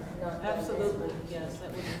 absolutely, yes.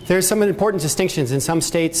 That would be There's some important distinctions. In some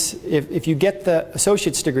states, if you get the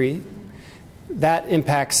associate's degree, that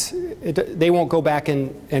impacts, they won't go back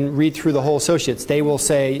and read through the whole associates. They will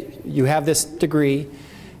say, you have this degree,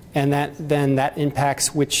 and then that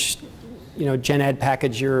impacts which, you know, gen ed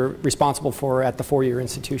package you're responsible for at the 4-year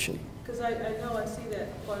institution. because I know I see that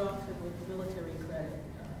quite often with military credit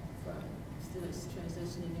from students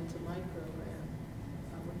transitioning into my program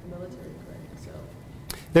with the military credit. So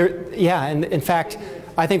Yeah, and in fact,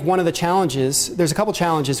 I think one of the challenges, there's a couple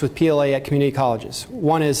challenges with PLA at community colleges.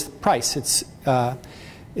 One is price. It's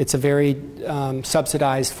a very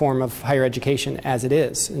subsidized form of higher education as it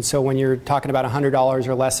is. And so when you're talking about $100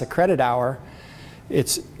 or less a credit hour,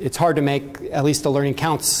 it's hard to make at least the learning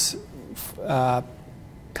counts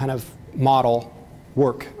kind of model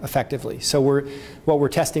work effectively. So what we're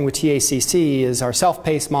testing with TACC is our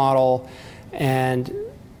self-paced model, and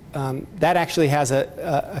that actually has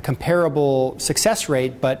a comparable success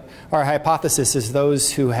rate, but our hypothesis is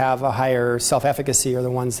those who have a higher self-efficacy are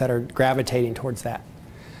the ones that are gravitating towards that,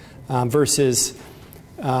 versus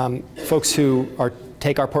folks who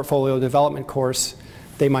take our portfolio development course.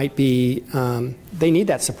 They might be, they need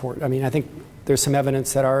that support. I mean, I think there's some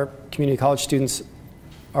evidence that our community college students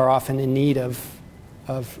are often in need of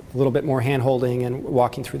a little bit more hand-holding and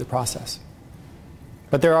walking through the process.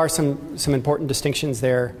 But there are some important distinctions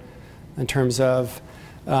there in terms of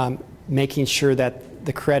making sure that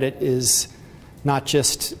the credit is not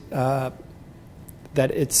just that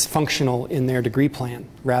it's functional in their degree plan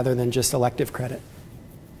rather than just elective credit.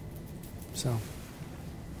 So,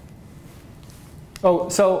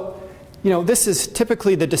 you know, this is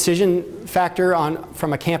typically the decision factor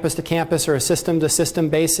from a campus to campus or a system to system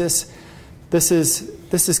basis. This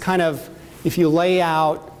is kind of, if you lay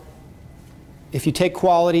out, if you take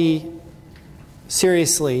quality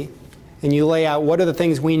seriously and you lay out what are the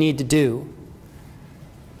things we need to do,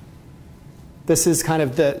 this is kind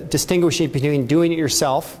of the distinguishing between doing it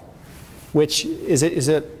yourself, which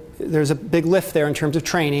there's a big lift there in terms of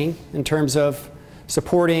training, in terms of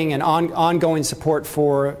supporting and ongoing support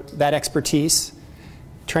for that expertise,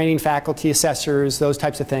 training faculty, assessors, those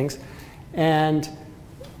types of things, and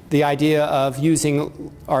the idea of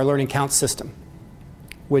using our learning counts system,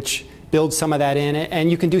 which build some of that in,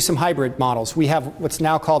 and you can do some hybrid models. We have what's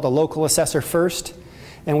now called a local assessor first,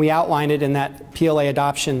 and we outlined it in that PLA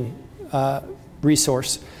adoption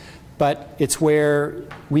resource. But it's where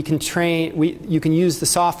we can train, you can use the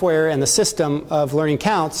software and the system of Learning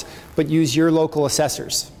Counts, but use your local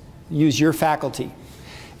assessors, use your faculty.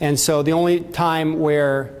 And so the only time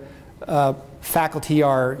where faculty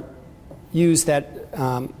are used that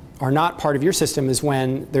are not part of your system is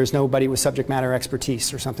when there's nobody with subject matter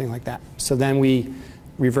expertise or something like that. So then we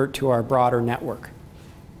revert to our broader network.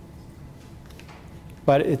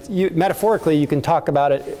 But metaphorically, you can talk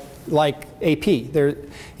about it like AP.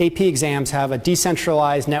 AP exams have a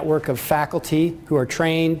decentralized network of faculty who are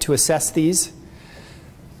trained to assess these.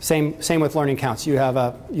 Same with Learning Counts. You have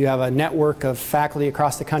a network of faculty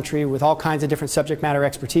across the country with all kinds of different subject matter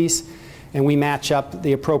expertise, and we match up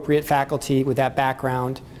the appropriate faculty with that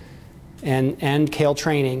background and CAEL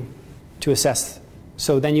training to assess.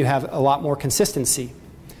 So then you have a lot more consistency.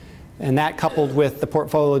 And that, coupled with the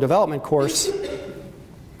portfolio development course,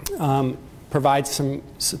 provides some,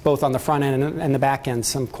 both on the front end and the back end,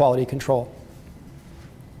 some quality control.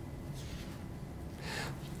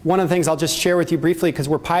 One of the things I'll just share with you briefly, because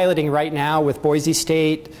we're piloting right now with Boise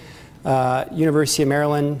State, University of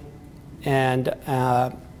Maryland, and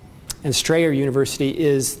Strayer University,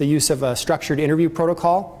 is the use of a structured interview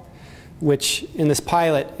protocol, which in this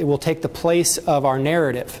pilot, it will take the place of our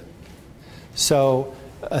narrative. So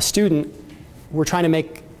a student, we're trying to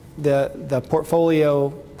make the portfolio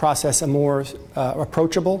process a more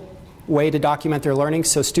approachable way to document their learning,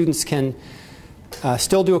 so students can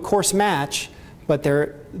still do a course match, but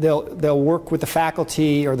they'll work with the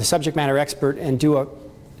faculty or the subject matter expert and do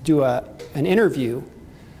an interview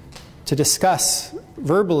to discuss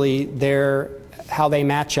verbally how they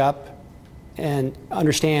match up and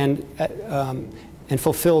understand and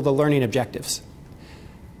fulfill the learning objectives.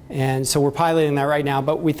 And so we're piloting that right now,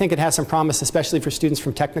 but we think it has some promise, especially for students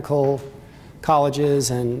from technical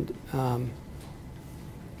colleges, and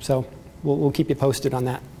so we'll keep you posted on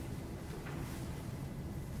that.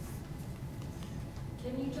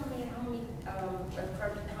 Can you tell me how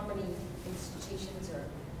many institutions or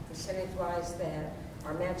percentage-wise that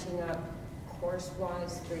are matching up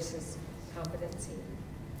course-wise versus competency?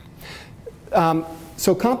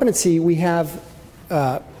 So competency, we have,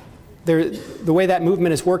 the way that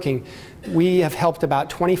movement is working, we have helped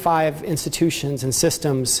about 25 institutions and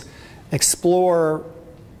systems explore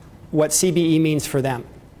what CBE means for them.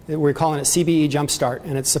 We're calling it CBE Jumpstart,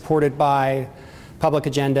 and it's supported by Public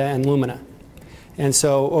Agenda and Lumina. And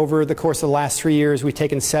so over the course of the last 3 years, we've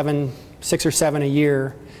taken 6 or 7 a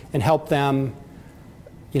year and helped them,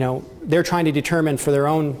 they're trying to determine for their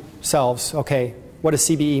own selves, okay, what does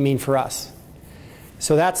CBE mean for us?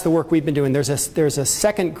 So that's the work we've been doing. There's a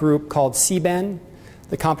second group called CBEN,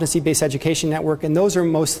 the Competency-Based Education Network, and those are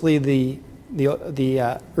mostly the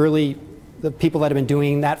people that have been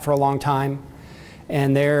doing that for a long time,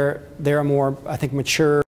 and they're a more, I think,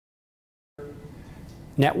 mature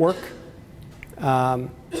network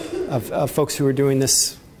of folks who are doing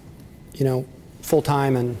this, full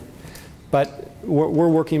time. But we're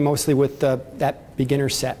working mostly with that beginner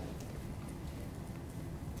set.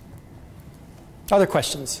 Other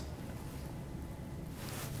questions?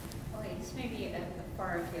 Okay, this may be a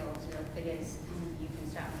far afield, so if it is, you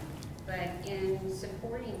can stop me. But in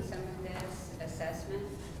supporting some of this assessment,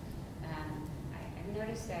 I've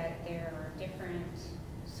noticed that there are different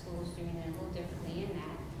schools doing it a little differently in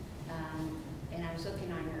that. And I was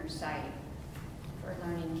looking on your site for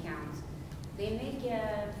Learning Counts. They may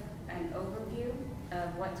give an overview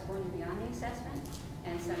of what's going to be on the assessment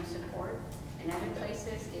and some support. In other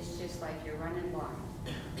places, it's just like you're running blind.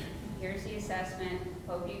 Here's the assessment.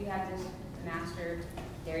 Hope you have this mastered.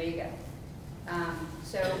 There you go.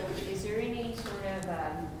 So is there any sort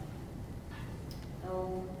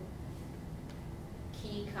of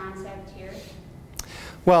key concept here?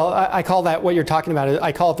 Well, I call that, what you're talking about,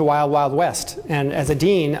 I call it the Wild, Wild West. And as a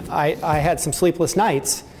dean, I had some sleepless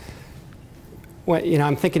nights when,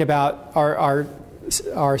 I'm thinking about our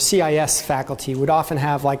CIS faculty would often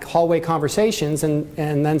have like hallway conversations and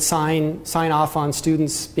then sign off on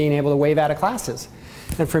students being able to waive out of classes.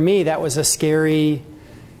 And for me, that was a scary,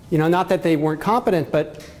 not that they weren't competent,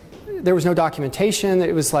 but there was no documentation.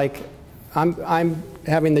 It was like, I'm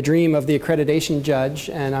having the dream of the accreditation judge,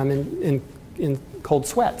 and I'm in cold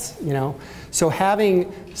sweats, So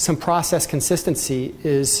having some process consistency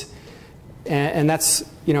is, and that's,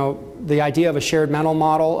 the idea of a shared mental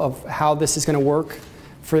model of how this is going to work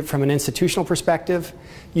from an institutional perspective.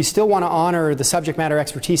 You still want to honor the subject matter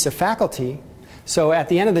expertise of faculty. So at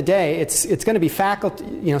the end of the day, it's going to be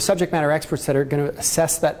faculty, subject matter experts that are going to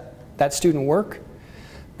assess that that student work,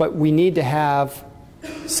 but we need to have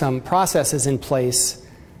some processes in place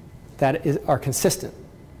that are consistent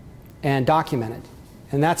and documented.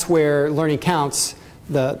 And that's where Learning Counts,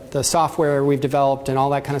 the software we've developed and all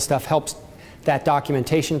that kind of stuff, helps that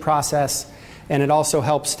documentation process, and it also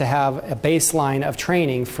helps to have a baseline of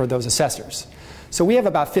training for those assessors. So we have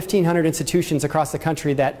about 1,500 institutions across the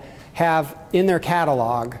country that have in their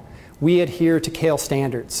catalog, we adhere to CAEL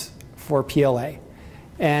standards for PLA.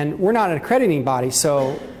 And we're not an accrediting body,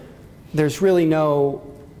 so there's really no,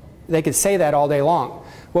 they could say that all day long.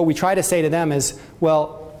 What we try to say to them is,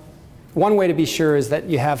 well, one way to be sure is that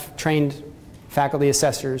you have trained faculty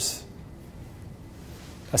assessors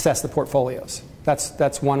assess the portfolios.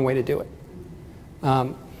 That's one way to do it.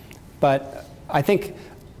 But I think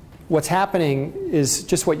what's happening is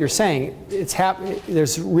just what you're saying.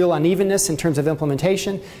 There's real unevenness in terms of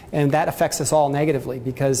implementation, and that affects us all negatively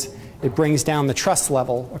because it brings down the trust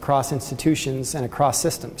level across institutions and across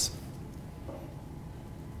systems.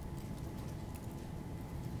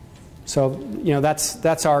 So, you know,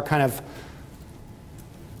 that's our kind of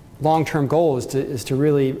long-term goal is to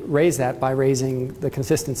really raise that by raising the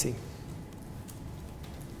consistency.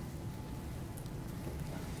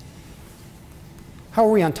 How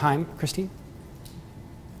are we on time, Christine?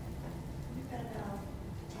 We've got about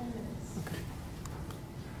 10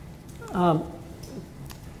 minutes. Okay.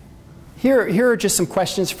 Here are just some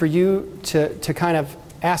questions for you to kind of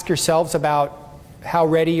ask yourselves about how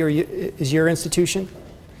ready is your institution.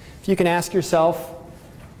 If you can ask yourself,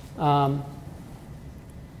 you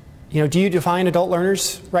know, do you define adult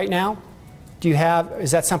learners right now? Do you have,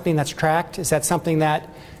 is that something that's tracked? Is that something that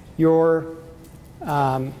you're,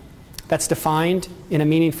 that's defined in a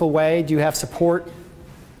meaningful way? Do you have support?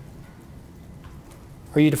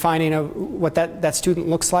 Are you defining what that student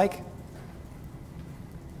looks like?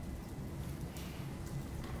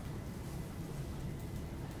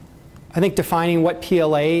 I think defining what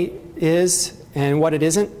PLA is and what it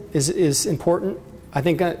isn't is important. I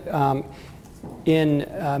think in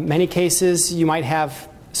many cases you might have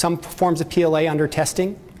some forms of PLA under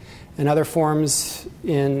testing and other forms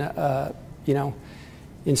in, you know,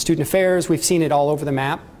 in student affairs. We've seen it all over the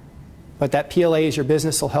map, but that PLA is your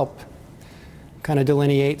business will help kind of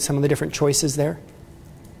delineate some of the different choices there.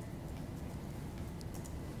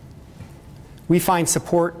 We find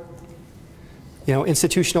support, you know,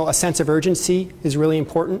 institutional, a sense of urgency is really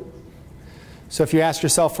important. So if you ask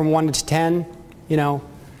yourself from 1 to 10, you know,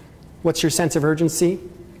 what's your sense of urgency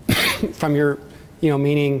from your, you know,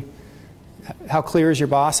 meaning how clear is your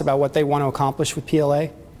boss about what they want to accomplish with PLA?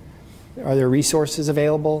 Are there resources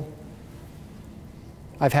available?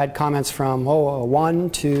 I've had comments from, oh, a 1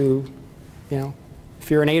 to, you know, if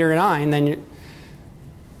you're an 8 or a 9, then you,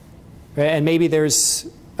 and maybe there's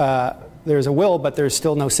a will, but there's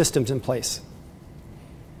still no systems in place.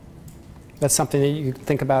 That's something that you can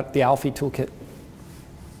think about the ALFI toolkit.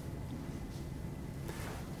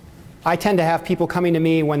 I tend to have people coming to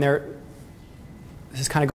me when they're, this is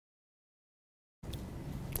kind of,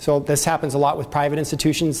 so this happens a lot with private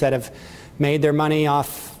institutions that have made their money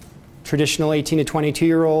off traditional 18 to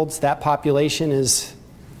 22-year-olds. That population is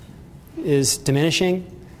diminishing,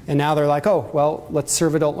 and now they're like, oh, well, let's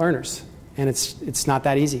serve adult learners, and it's not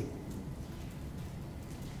that easy.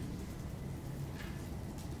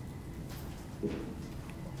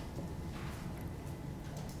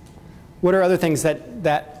 What are other things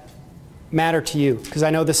that matter to you? Because I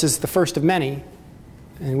know this is the first of many,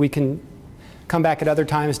 and we can come back at other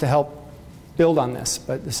times to help build on this,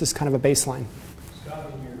 but this is kind of a baseline. Scott,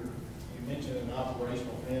 you mentioned an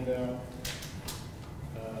operational handout.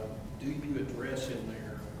 Do you address in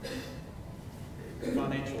there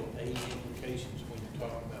financial aid implications when you're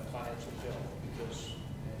talking about financial help? Because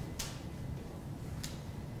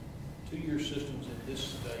two-year systems in this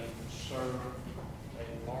state serve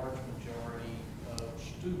a large majority of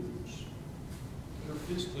students who are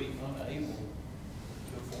physically unable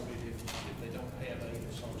to afford it if they don't have aid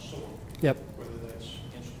of some sort. Yep. Whether that's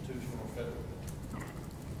institutional or federal.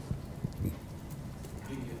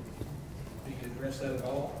 Do you address that at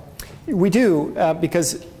all? We do,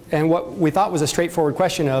 because, and what we thought was a straightforward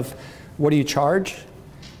question of what do you charge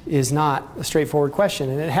is not a straightforward question,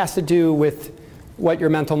 and it has to do with what your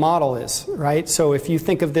mental model is, right? So if you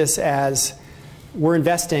think of this as we're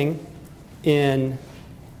investing in,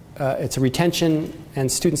 it's a retention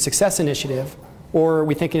and student success initiative, or are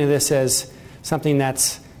we thinking of this as something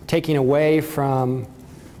that's taking away from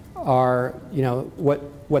our, you know,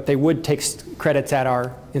 what they would take credits at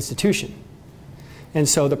our institution? And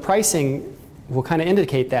so the pricing will kind of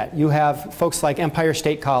indicate that. You have folks like Empire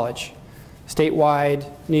State College, statewide,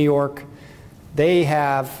 New York. They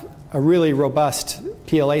have a really robust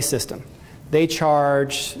PLA system. They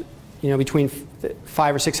charge, between $500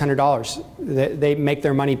 or $600. They make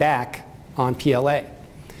their money back on PLA.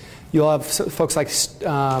 You'll have folks like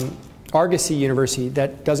Argosy University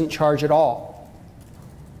that doesn't charge at all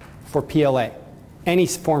for PLA, any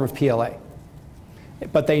form of PLA.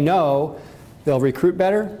 But they know they'll recruit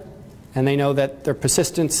better, and they know that their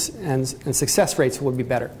persistence and success rates will be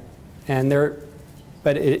better. And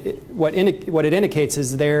what it indicates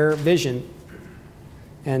is their vision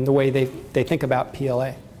and the way they think about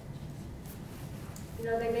PLA.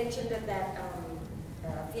 They mentioned at that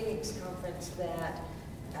Phoenix conference that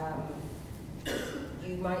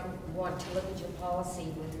you might want to look at your policy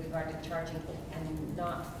with regard to charging and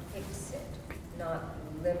not fix it, not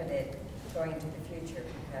limit it going into the future,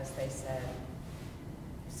 because they said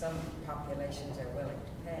some populations are willing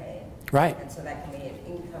to pay. Right. And so that can be an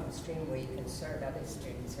income stream where you can serve other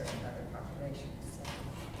students or other populations. So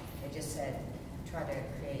they just said try to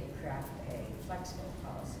craft a flexible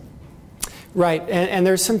policy. Right, and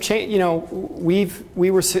there's some change.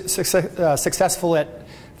 We were successful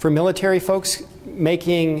for military folks,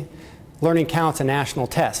 making Learning Counts a national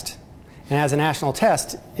test, and as a national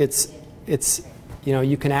test,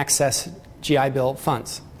 you can access GI Bill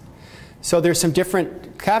funds. So there's some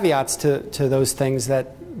different caveats to those things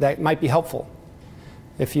that might be helpful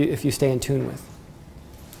if you stay in tune with.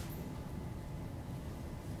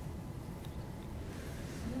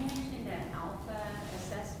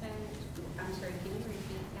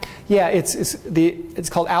 Yeah, it's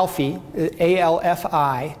called ALFI,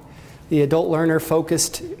 A-L-F-I, the Adult Learner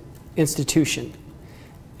Focused Institution.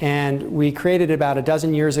 And we created it about a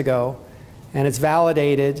dozen years ago, and it's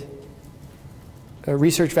validated,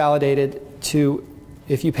 research validated to,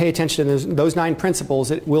 if you pay attention to those 9 principles,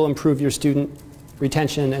 it will improve your student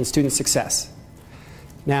retention and student success.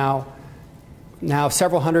 Now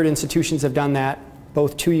several hundred institutions have done that,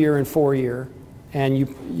 both 2-year and 4-year, and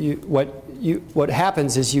what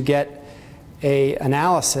happens is you get an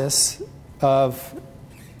analysis of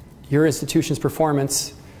your institution's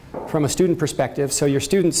performance from a student perspective. So your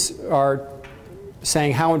students are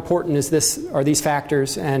saying how important are these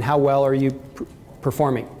factors, and how well are you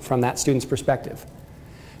performing from that student's perspective.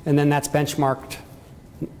 And then that's benchmarked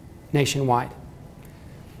nationwide.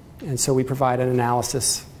 And so we provide an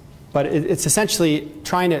analysis. But it's essentially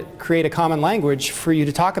trying to create a common language for you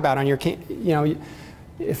to talk about on your,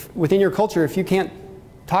 if within your culture, if you can't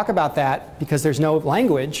talk about that because there's no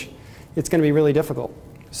language, it's going to be really difficult.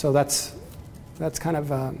 So that's kind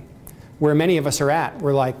of where many of us are at.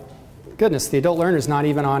 We're like, goodness, the adult learner is not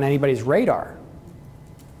even on anybody's radar.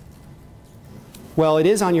 Well, it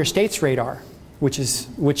is on your state's radar,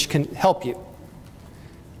 which can help you.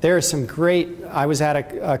 There are some great, I was at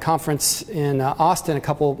a conference in Austin a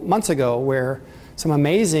couple months ago where some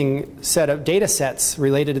amazing set of data sets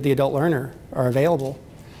related to the adult learner are available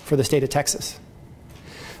for the state of Texas.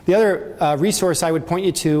 The other resource I would point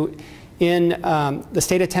you to, in the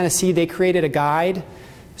state of Tennessee, they created a guide.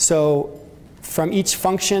 So from each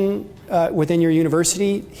function within your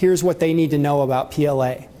university, here's what they need to know about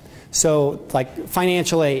PLA. So like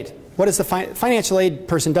financial aid. What is the financial aid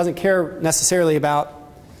person doesn't care necessarily about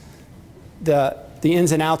the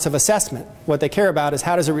ins and outs of assessment. What they care about is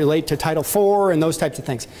how does it relate to Title IV and those types of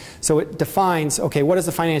things. So it defines, okay, what does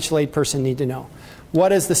the financial aid person need to know? What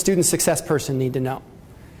does the student success person need to know?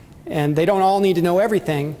 And they don't all need to know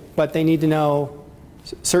everything, but they need to know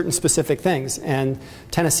certain specific things. And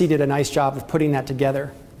Tennessee did a nice job of putting that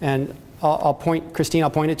together. And Christine, I'll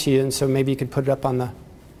point it to you, and so maybe you could put it up on the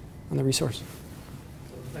resource.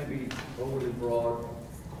 So maybe overly broad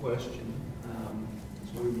question.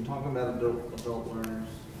 So we've been talking about adult learners.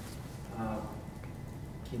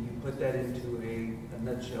 Can you put that into a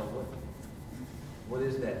nutshell? What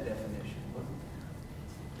is that definition?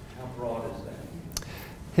 How broad is that?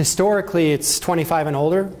 Historically, it's 25 and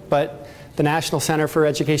older, but the National Center for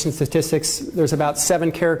Education Statistics, there's about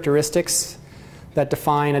 7 characteristics that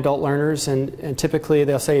define adult learners, and typically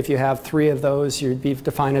they'll say if you have 3 of those, you'd be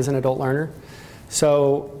defined as an adult learner.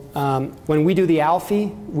 So when we do the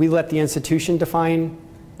ALFI, we let the institution define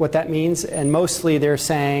what that means, and mostly they're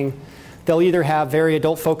saying they'll either have very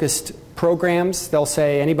adult-focused programs. They'll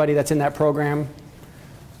say anybody that's in that program,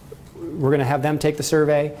 we're going to have them take the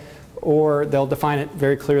survey, or they'll define it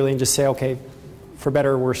very clearly and just say, okay, for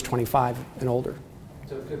better or worse, 25 and older.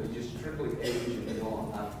 So it could be just strictly age and go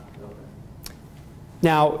on.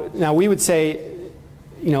 Now we would say,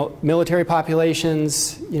 military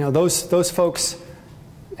populations, those folks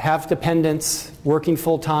have dependents, working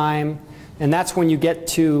full time, and that's when you get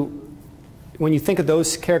to, when you think of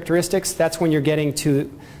those characteristics, that's when you're getting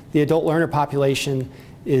to the adult learner population,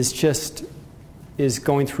 is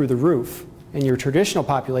going through the roof, and your traditional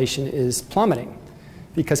population is plummeting,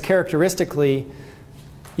 because characteristically,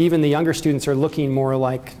 even the younger students are looking more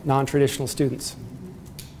like non-traditional students.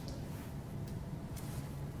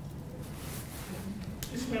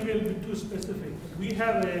 This may be a bit too specific. We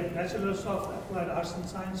have a Bachelor's of Applied Arts and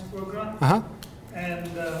Science program. And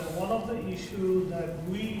one of the issues that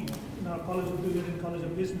we in our College of Business and College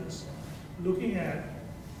of Business looking at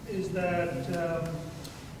is that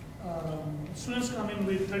students come in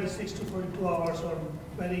with 36 to 42 hours or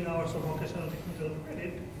varying hours of vocational technical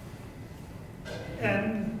credit.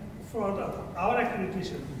 And for our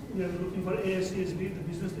accreditation, we are looking for ASCSB, the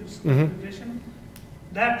business accreditation.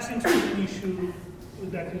 That seems to be an issue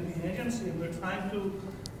with the accrediting agency, and we're trying to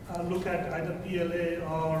look at either PLA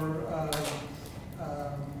or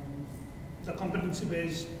the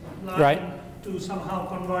competency-based learning to somehow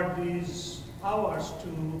convert these hours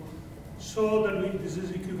to show that this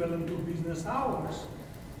is equivalent to business hours.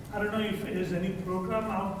 I don't know if there's any program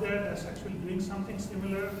out there that's actually doing something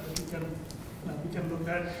similar that we can look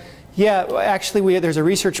at. Yeah, actually, there's a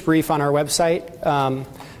research brief on our website.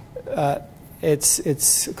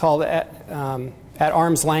 It's called At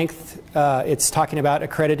Arm's Length. It's talking about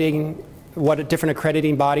accrediting, what different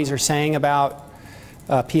accrediting bodies are saying about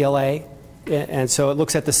PLA. And so it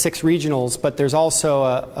looks at the 6 regionals, but there's also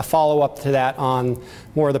a follow-up to that on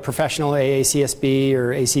more of the professional AACSB or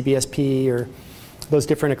ACBSP or those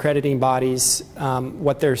different accrediting bodies,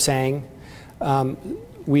 what they're saying.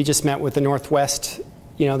 We just met with the Northwest.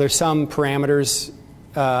 You know, there's some parameters,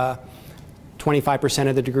 25%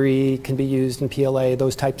 of the degree can be used in PLA,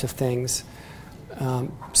 those types of things.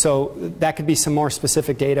 So that could be some more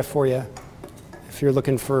specific data for you if you're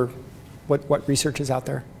looking for what research is out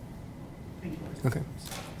there. Okay.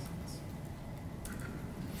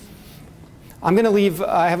 I'm going to leave.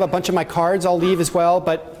 I have a bunch of my cards I'll leave as well,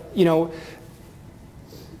 but you know,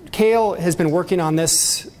 CAEL has been working on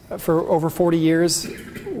this for over 40 years.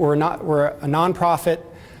 We're a nonprofit.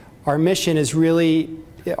 Our mission is really,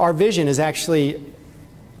 our vision is actually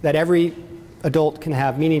that every adult can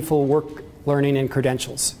have meaningful work, learning, and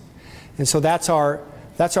credentials. And so that's our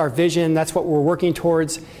vision. That's what we're working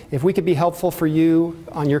towards. If we could be helpful for you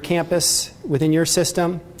on your campus, within your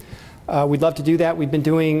system, we'd love to do that. We've been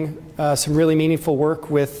doing some really meaningful work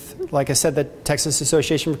with, like I said, the Texas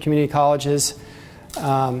Association for Community Colleges.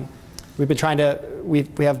 We've been trying to, we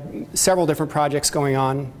have several different projects going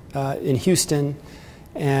on in Houston,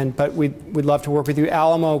 but we'd love to work with you.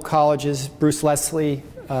 Alamo Colleges, Bruce Leslie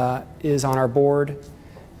is on our board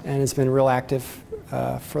and has been real active.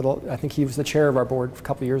 I think he was the chair of our board a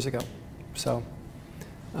couple years ago. So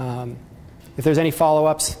if there's any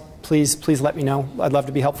follow-ups, please let me know. I'd love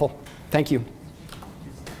to be helpful. Thank you.